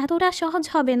এন্ডিং এতটা সহজ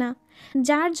হবে না,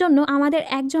 যার জন্য আমাদের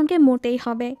একজনকে মরতেই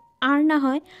হবে, আর না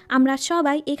হয় আমরা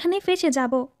সবাই এখানে ফেসে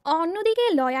যাব। অন্যদিকে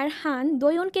লয়ার হান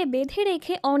দয়ুনকে বেঁধে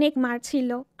রেখে অনেক মারছিল,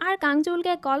 আর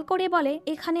কাঞ্চুলকে কল করে বলে,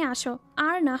 এখানে আসো,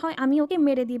 আর না হয় আমি ওকে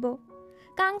মেরে দিব।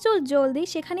 কাঞ্চুল জলদি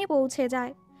সেখানে পৌঁছে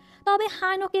যায়, তবে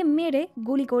হান ওকে মেরে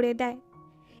গুলি করে দেয়।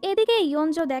 এদিকে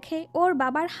ইয়ঞ্জো দেখে ওর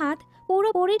বাবার হাত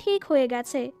পুরোপুরি ঠিক হয়ে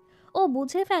গেছে। ও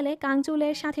বুঝে ফেলে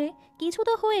কাঞ্চুলের সাথে কিছু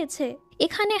তো হয়েছে।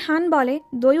 এখানে হান বলে,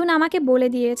 দয়ুন আমাকে বলে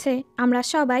দিয়েছে আমরা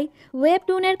সবাই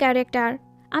ওয়েবটুনের ক্যারেক্টার।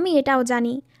 আমি এটাও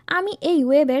জানি আমি এই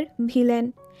ওয়েবের ভিলেন।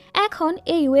 এখন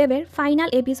এই ওয়েবের ফাইনাল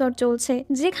এপিসোড চলছে,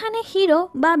 যেখানে হিরো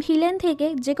বা ভিলেন থেকে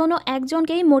যে কোনো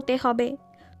একজনকেই মরতে হবে,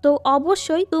 তো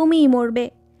অবশ্যই তুমিই মরবে।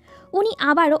 উনি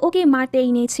আবারও ওকে মারতেই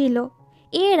নিয়েছিল।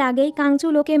 এর আগেই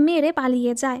কাঞ্চুল ওকে মেরে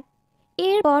পালিয়ে যায়।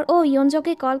 এরপর ও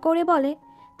ইয়ঞ্জোকে কল করে বলে,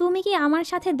 তুমি কি আমার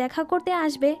সাথে দেখা করতে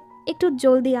আসবে? একটু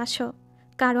জলদি আসো,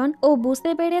 কারণ ও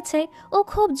বুঝতে পেরেছে ও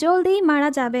খুব জলদি মারা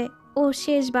যাবে। ও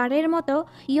শেষবারের মতো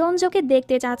ইয়ঞ্জোকে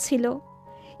দেখতে চাচ্ছিল।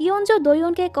 ইয়ঞ্জো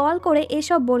দয়ুনকে কল করে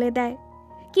এসব বলে দেয়।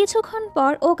 কিছুক্ষণ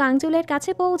পর ও কাঞ্চুলের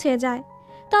কাছে পৌঁছে যায়,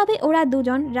 তবে ওরা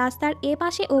দুজন রাস্তার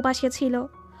এপাশে ওপাশে ছিল।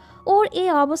 ওর এই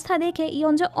অবস্থা দেখে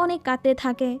ইয়ঞ্জো অনেক কাঁদতে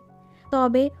থাকে,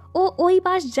 তবে ও ওই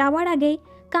পাশ যাওয়ার আগেই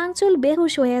কাঞ্চুল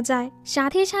বেহুশ হয়ে যায়।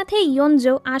 সাথে সাথে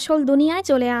ইয়ঞ্জো আসল দুনিয়ায়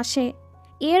চলে আসে।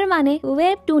 এর মানে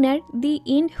ওয়েবটুনের দি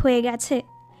এন্ড হয়ে গেছে।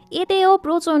 এতে ও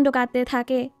প্রচণ্ড কাঁদতে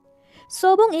থাকে।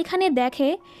 সোবুং এখানে দেখে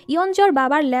ইয়ঞ্জোর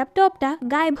বাবার ল্যাপটপটা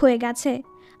গায়েব হয়ে গেছে।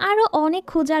 আরও অনেক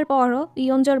খোঁজার পরও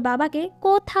ইয়ঞ্জোর বাবাকে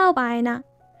কোথাও পায় না।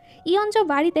 ইয়ঞ্জো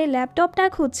বাড়িতে ল্যাপটপটা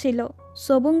খুঁজছিল।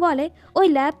 সোবুং বলে ওই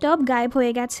ল্যাপটপ গায়েব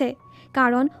হয়ে গেছে,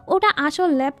 কারণ ওটা আসল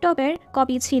ল্যাপটপের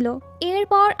কপি ছিল।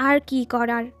 এরপর আর কি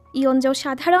করার, ইয়ঞ্জো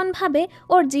সাধারণভাবে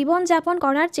ওর জীবনযাপন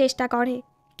করার চেষ্টা করে,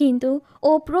 কিন্তু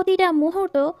ও প্রতিটা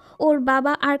মুহূর্ত ওর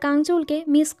বাবা আর কাঞ্চুলকে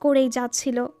মিস করেই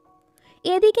যাচ্ছিল।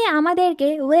 এদিকে আমাদেরকে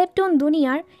ওয়েবটুন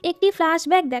দুনিয়ার একটি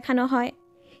ফ্ল্যাশব্যাক দেখানো হয়।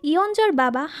 ইয়ঞ্জোর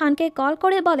বাবা হানকে কল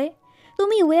করে বলে,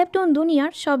 তুমি ওয়েবটুন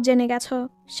দুনিয়ার সব জেনে গেছো,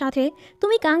 সাথে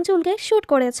তুমি কাঞ্চুলকে শ্যুট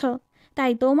করেছো,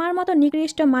 তাই তোমার মতো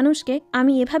নিকৃষ্ট মানুষকে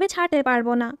আমি এভাবে ছাড়তে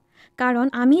পারবো না, কারণ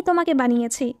আমি তোমাকে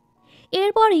বানিয়েছি।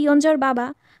 এরপর ইয়ঞ্জোর বাবা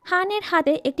হানের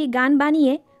হাতে একটি গান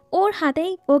বানিয়ে ওর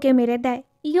হাতেই ওকে মেরে দেয়।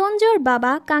 ইয়ঞ্জোর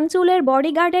বাবা কাংচুলের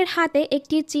বডিগার্ডের হাতে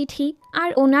একটি চিঠি আর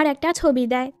ওনার একটা ছবি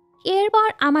দেয়। এরপর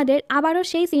আমাদের আবারও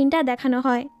সেই সিনটা দেখানো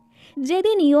হয়,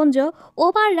 যেদিন ইয়ঞ্জো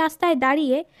ওপার রাস্তায়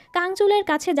দাঁড়িয়ে কাংচুলের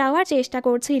কাছে যাওয়ার চেষ্টা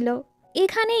করছিল।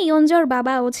 এখানে ইয়ঞ্জোর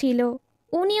বাবাও ছিল।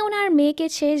 উনি ওনার মেয়েকে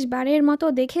শেষবারের মতো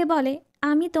দেখে বলে,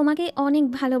 আমি তোমাকে অনেক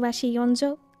ভালোবাসি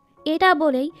ইয়ঞ্জো। এটা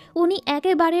বলেই উনি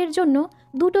একেবারের জন্য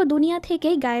দুটো দুনিয়া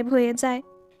থেকেই গায়েব হয়ে যায়।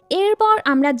 এরপর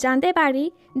আমরা জানতে পারি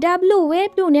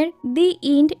ওয়েবটুনের দি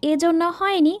ইন্ড এজন্য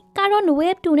হয়নি, কারণ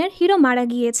ওয়েবটুনের হিরো মারা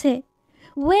গিয়েছে।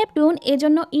 ওয়েবটুন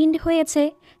এজন্য ইন্ড হয়েছে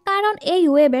কারণ এই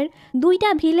ওয়েবের দুইটা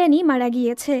ভিলেনই মারা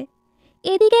গিয়েছে।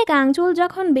 এদিকে কাংচুল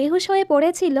যখন বেহুশ হয়ে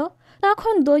পড়েছিল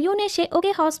তখন দয়ুন এসে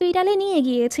ওকে হসপিটালে নিয়ে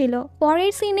গিয়েছিল।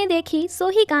 পরের সিনে দেখি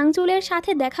সহি কাংচুলের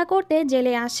সাথে দেখা করতে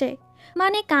জেলে আসে,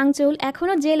 মানে কাংচুল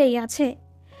এখনও জেলেই আছে।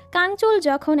 কাংচুল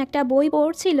যখন একটা বই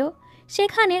পড়ছিল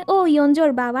সেখানে ও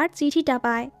ইয়ঞ্জোর বাবার চিঠিটা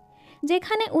পায়,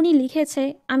 যেখানে উনি লিখেছে,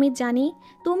 আমি জানি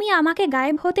তুমি আমাকে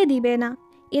গায়েব হতে দিবে না,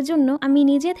 এজন্য আমি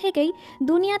নিজে থেকেই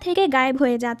দুনিয়া থেকে গায়েব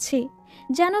হয়ে যাচ্ছি,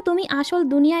 যেন তুমি আসল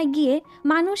দুনিয়ায় গিয়ে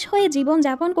মানুষ হয়ে জীবন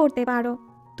যাপন করতে পারো।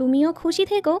 তুমিও খুশি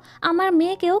থেকো, আমার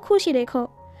মেয়েকেও খুশি রেখো।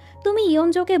 তুমি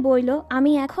ইয়ঞ্জোকে বইলো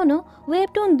আমি এখনও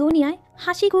ওয়েবটুন দুনিয়ায়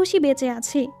হাসি খুশি বেঁচে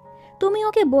আছি। তুমি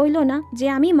ওকে বইলো না যে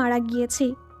আমি মারা গিয়েছি,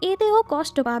 এতে ও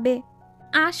কষ্ট পাবে।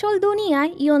 আসল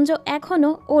দুনিয়ায় ইয়ঞ্জো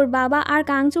এখনও ওর বাবা আর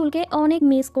কাংচুলকে অনেক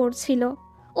মিস করছিল।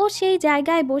 ও সেই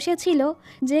জায়গায় বসেছিল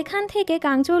যেখান থেকে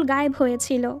কাংচুল গায়েব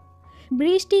হয়েছিল।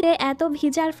 বৃষ্টিতে এত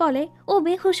ভিজার ফলে ও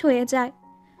বেহুশ হয়ে যায়।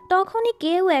 তখনই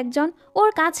কেউ একজন ওর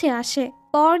কাছে আসে।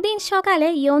 পরদিন সকালে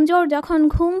ইয়ঞ্জোর যখন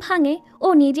ঘুম ভাঙে ও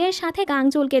নিজের সাথে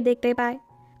কাংচুলকে দেখতে পায়।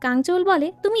 কাংচুল বলে,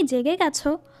 তুমি জেগে গেছো?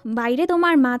 বাইরে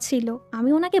তোমার মা ছিল, আমি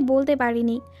ওনাকে বলতে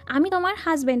পারিনি আমি তোমার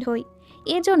হাজব্যান্ড হই,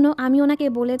 এজন্য আমি ওনাকে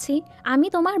বলেছি আমি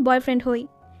তোমার বয়ফ্রেন্ড হই।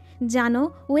 জানো,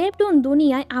 ওয়েবটুন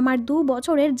দুনিয়ায় আমার 2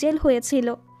 বছরের জেল হয়েছিল।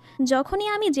 যখনই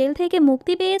আমি জেল থেকে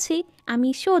মুক্তি পেয়েছি আমি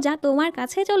সোজা তোমার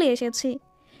কাছে চলে এসেছি।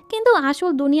 কিন্তু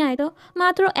আসল দুনিয়ায় তো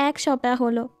মাত্র 1 সপ্তাহ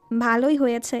হলো। ভালোই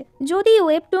হয়েছে, যদি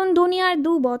ওয়েবটুন দুনিয়ার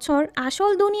 2 বছর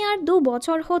আসল দুনিয়ার 2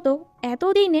 বছর হতো,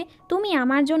 এতদিনে তুমি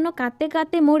আমার জন্য কাঁদতে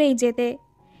কাঁদতে মরেই যেতে।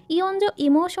 ইয়ঞ্জো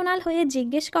ইমোশনাল হয়ে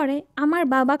জিজ্ঞেস করে, আমার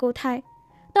বাবা কোথায়?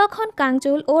 তখন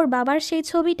কাংচুল ওর বাবার সেই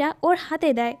ছবিটা ওর হাতে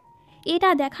দেয়। এটা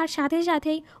দেখার সাথে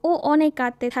সাথেই ও অনেক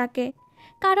কাঁদতে থাকে,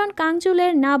 কারণ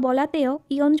কাংচুলের না বলাতেও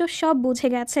ইয়ঞ্জো সব বুঝে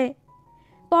গেছে।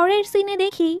 পরের সিনে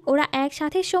দেখি ওরা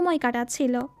একসাথে সময়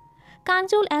কাটাচ্ছিল।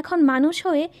 কাংচুল এখন মানুষ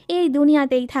হয়ে এই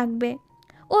দুনিয়াতেই থাকবে।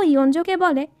 ও ইয়ঞ্জোকে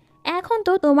বলে, এখন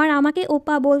তো তোমার আমাকে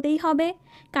ওপ্পা বলতেই হবে,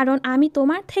 কারণ আমি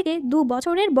তোমার থেকে 2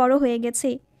 বছরের বড় হয়ে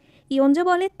গেছি। ইয়ঞ্জো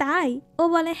বলে, তাই? ও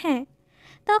বলে, হ্যাঁ।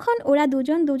 তখন ওরা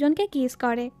দুজন দুজনকে কিস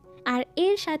করে। আর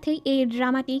এর সাথেই এই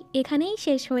ড্রামাটি এখানেই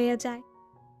শেষ হয়ে যায়।